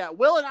 Yeah,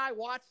 Will and I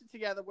watched it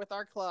together with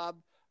our club.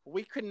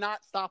 We could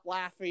not stop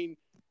laughing,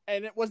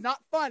 and it was not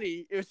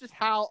funny. It was just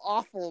how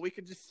awful. We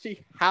could just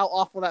see how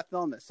awful that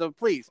film is. So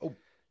please,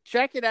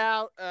 check it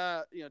out.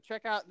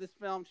 Check out this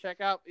film.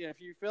 Check out,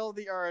 if you feel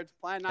the urge,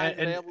 Plan 9 is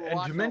available to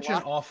watch. And to mention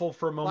awful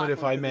for a moment,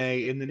 if I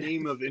may, in the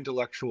name of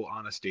intellectual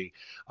honesty,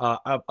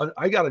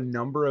 I got a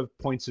number of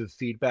points of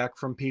feedback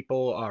from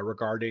people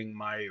regarding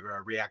my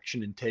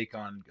reaction and take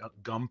on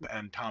Gump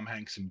and Tom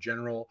Hanks in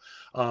general.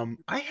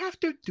 I have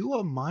to do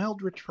a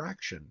mild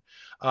retraction.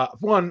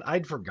 One,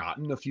 I'd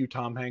forgotten a few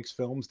Tom Hanks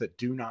films that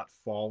do not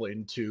fall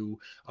into,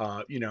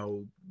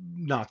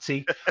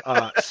 Nazi.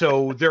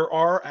 So there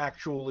are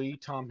actually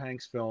Tom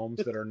Hanks films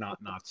that are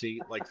not Nazi,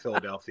 like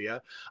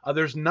Philadelphia.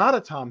 There's not a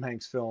Tom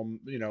Hanks film,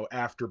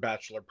 after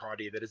Bachelor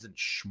Party, that isn't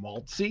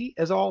schmaltzy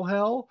as all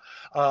hell.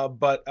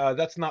 But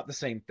that's not the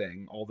same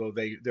thing, although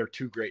they're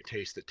two great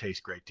tastes that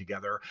taste great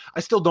together. I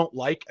still don't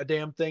like a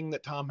damn thing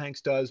that Tom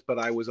Hanks does, but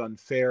I was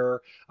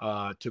unfair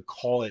to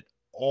call it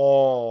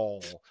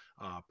all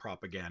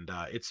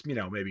propaganda. It's,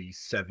 maybe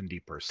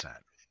 70%.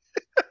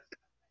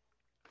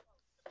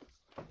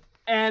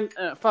 And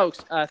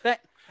folks,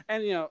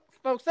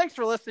 folks, thanks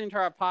for listening to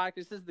our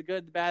podcast. This is the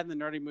Good, the Bad, and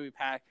the Nerdy Movie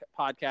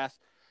Podcast.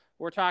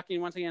 We're talking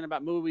once again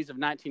about movies of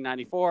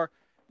 1994.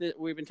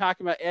 We've been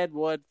talking about Ed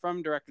Wood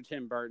from director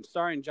Tim Burton,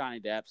 starring Johnny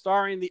Depp,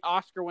 starring the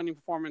Oscar-winning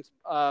performance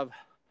of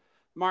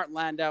Martin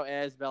Landau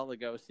as Bela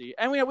Lugosi.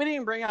 And we didn't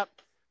even bring up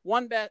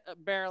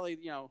barely,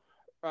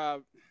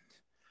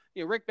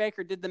 Rick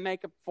Baker did the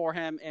makeup for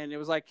him, and it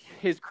was like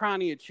his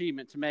crowning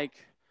achievement to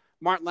make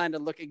Martin Landau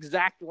look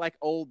exactly like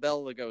old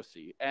Bela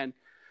Lugosi. And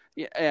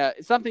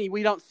it's something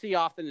we don't see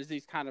often, is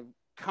these kind of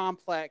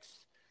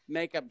complex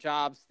makeup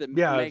jobs that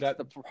makes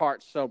the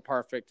part so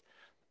perfect.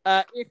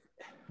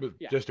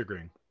 Just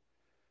agreeing.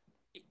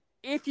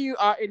 If you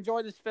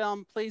enjoy this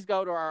film, please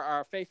go to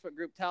our Facebook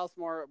group. Tell us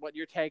more what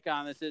your take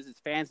on this is. It's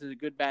Fans of the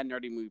Good, Bad,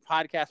 Nerdy Movie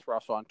Podcast. We're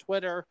also on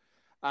Twitter.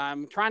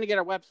 I'm trying to get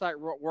our website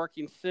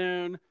working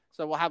soon,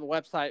 so we'll have a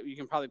website you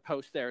can probably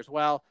post there as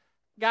well.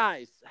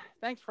 Guys,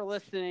 thanks for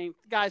listening.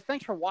 Guys,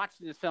 thanks for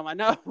watching this film. I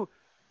know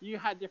you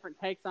had different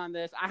takes on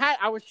this.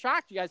 I was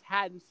shocked you guys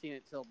hadn't seen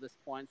it till this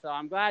point, so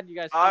I'm glad you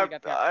guys got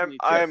the opportunity.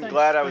 I'm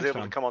glad I was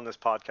able to come on this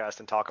podcast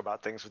and talk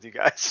about things with you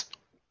guys.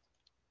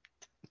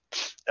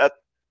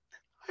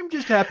 I'm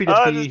just happy to be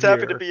here. I'm just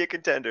happy to be a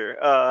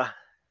contender.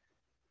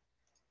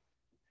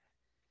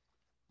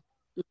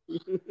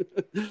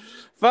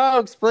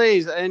 Folks,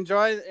 please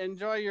enjoy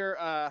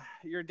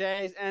your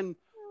days and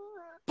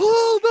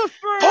pull the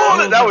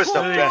strings. That was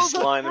the best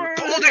line.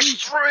 Pull the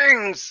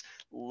strings.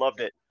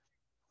 Loved it.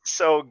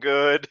 So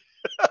good.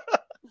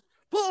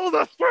 Pull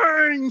the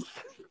strings.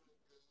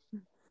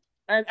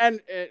 And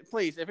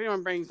please, if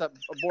anyone brings up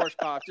Boris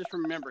Karloff, just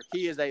remember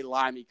he is a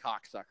limey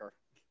cocksucker.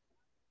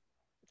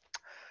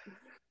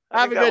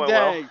 Have a good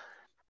day. Well.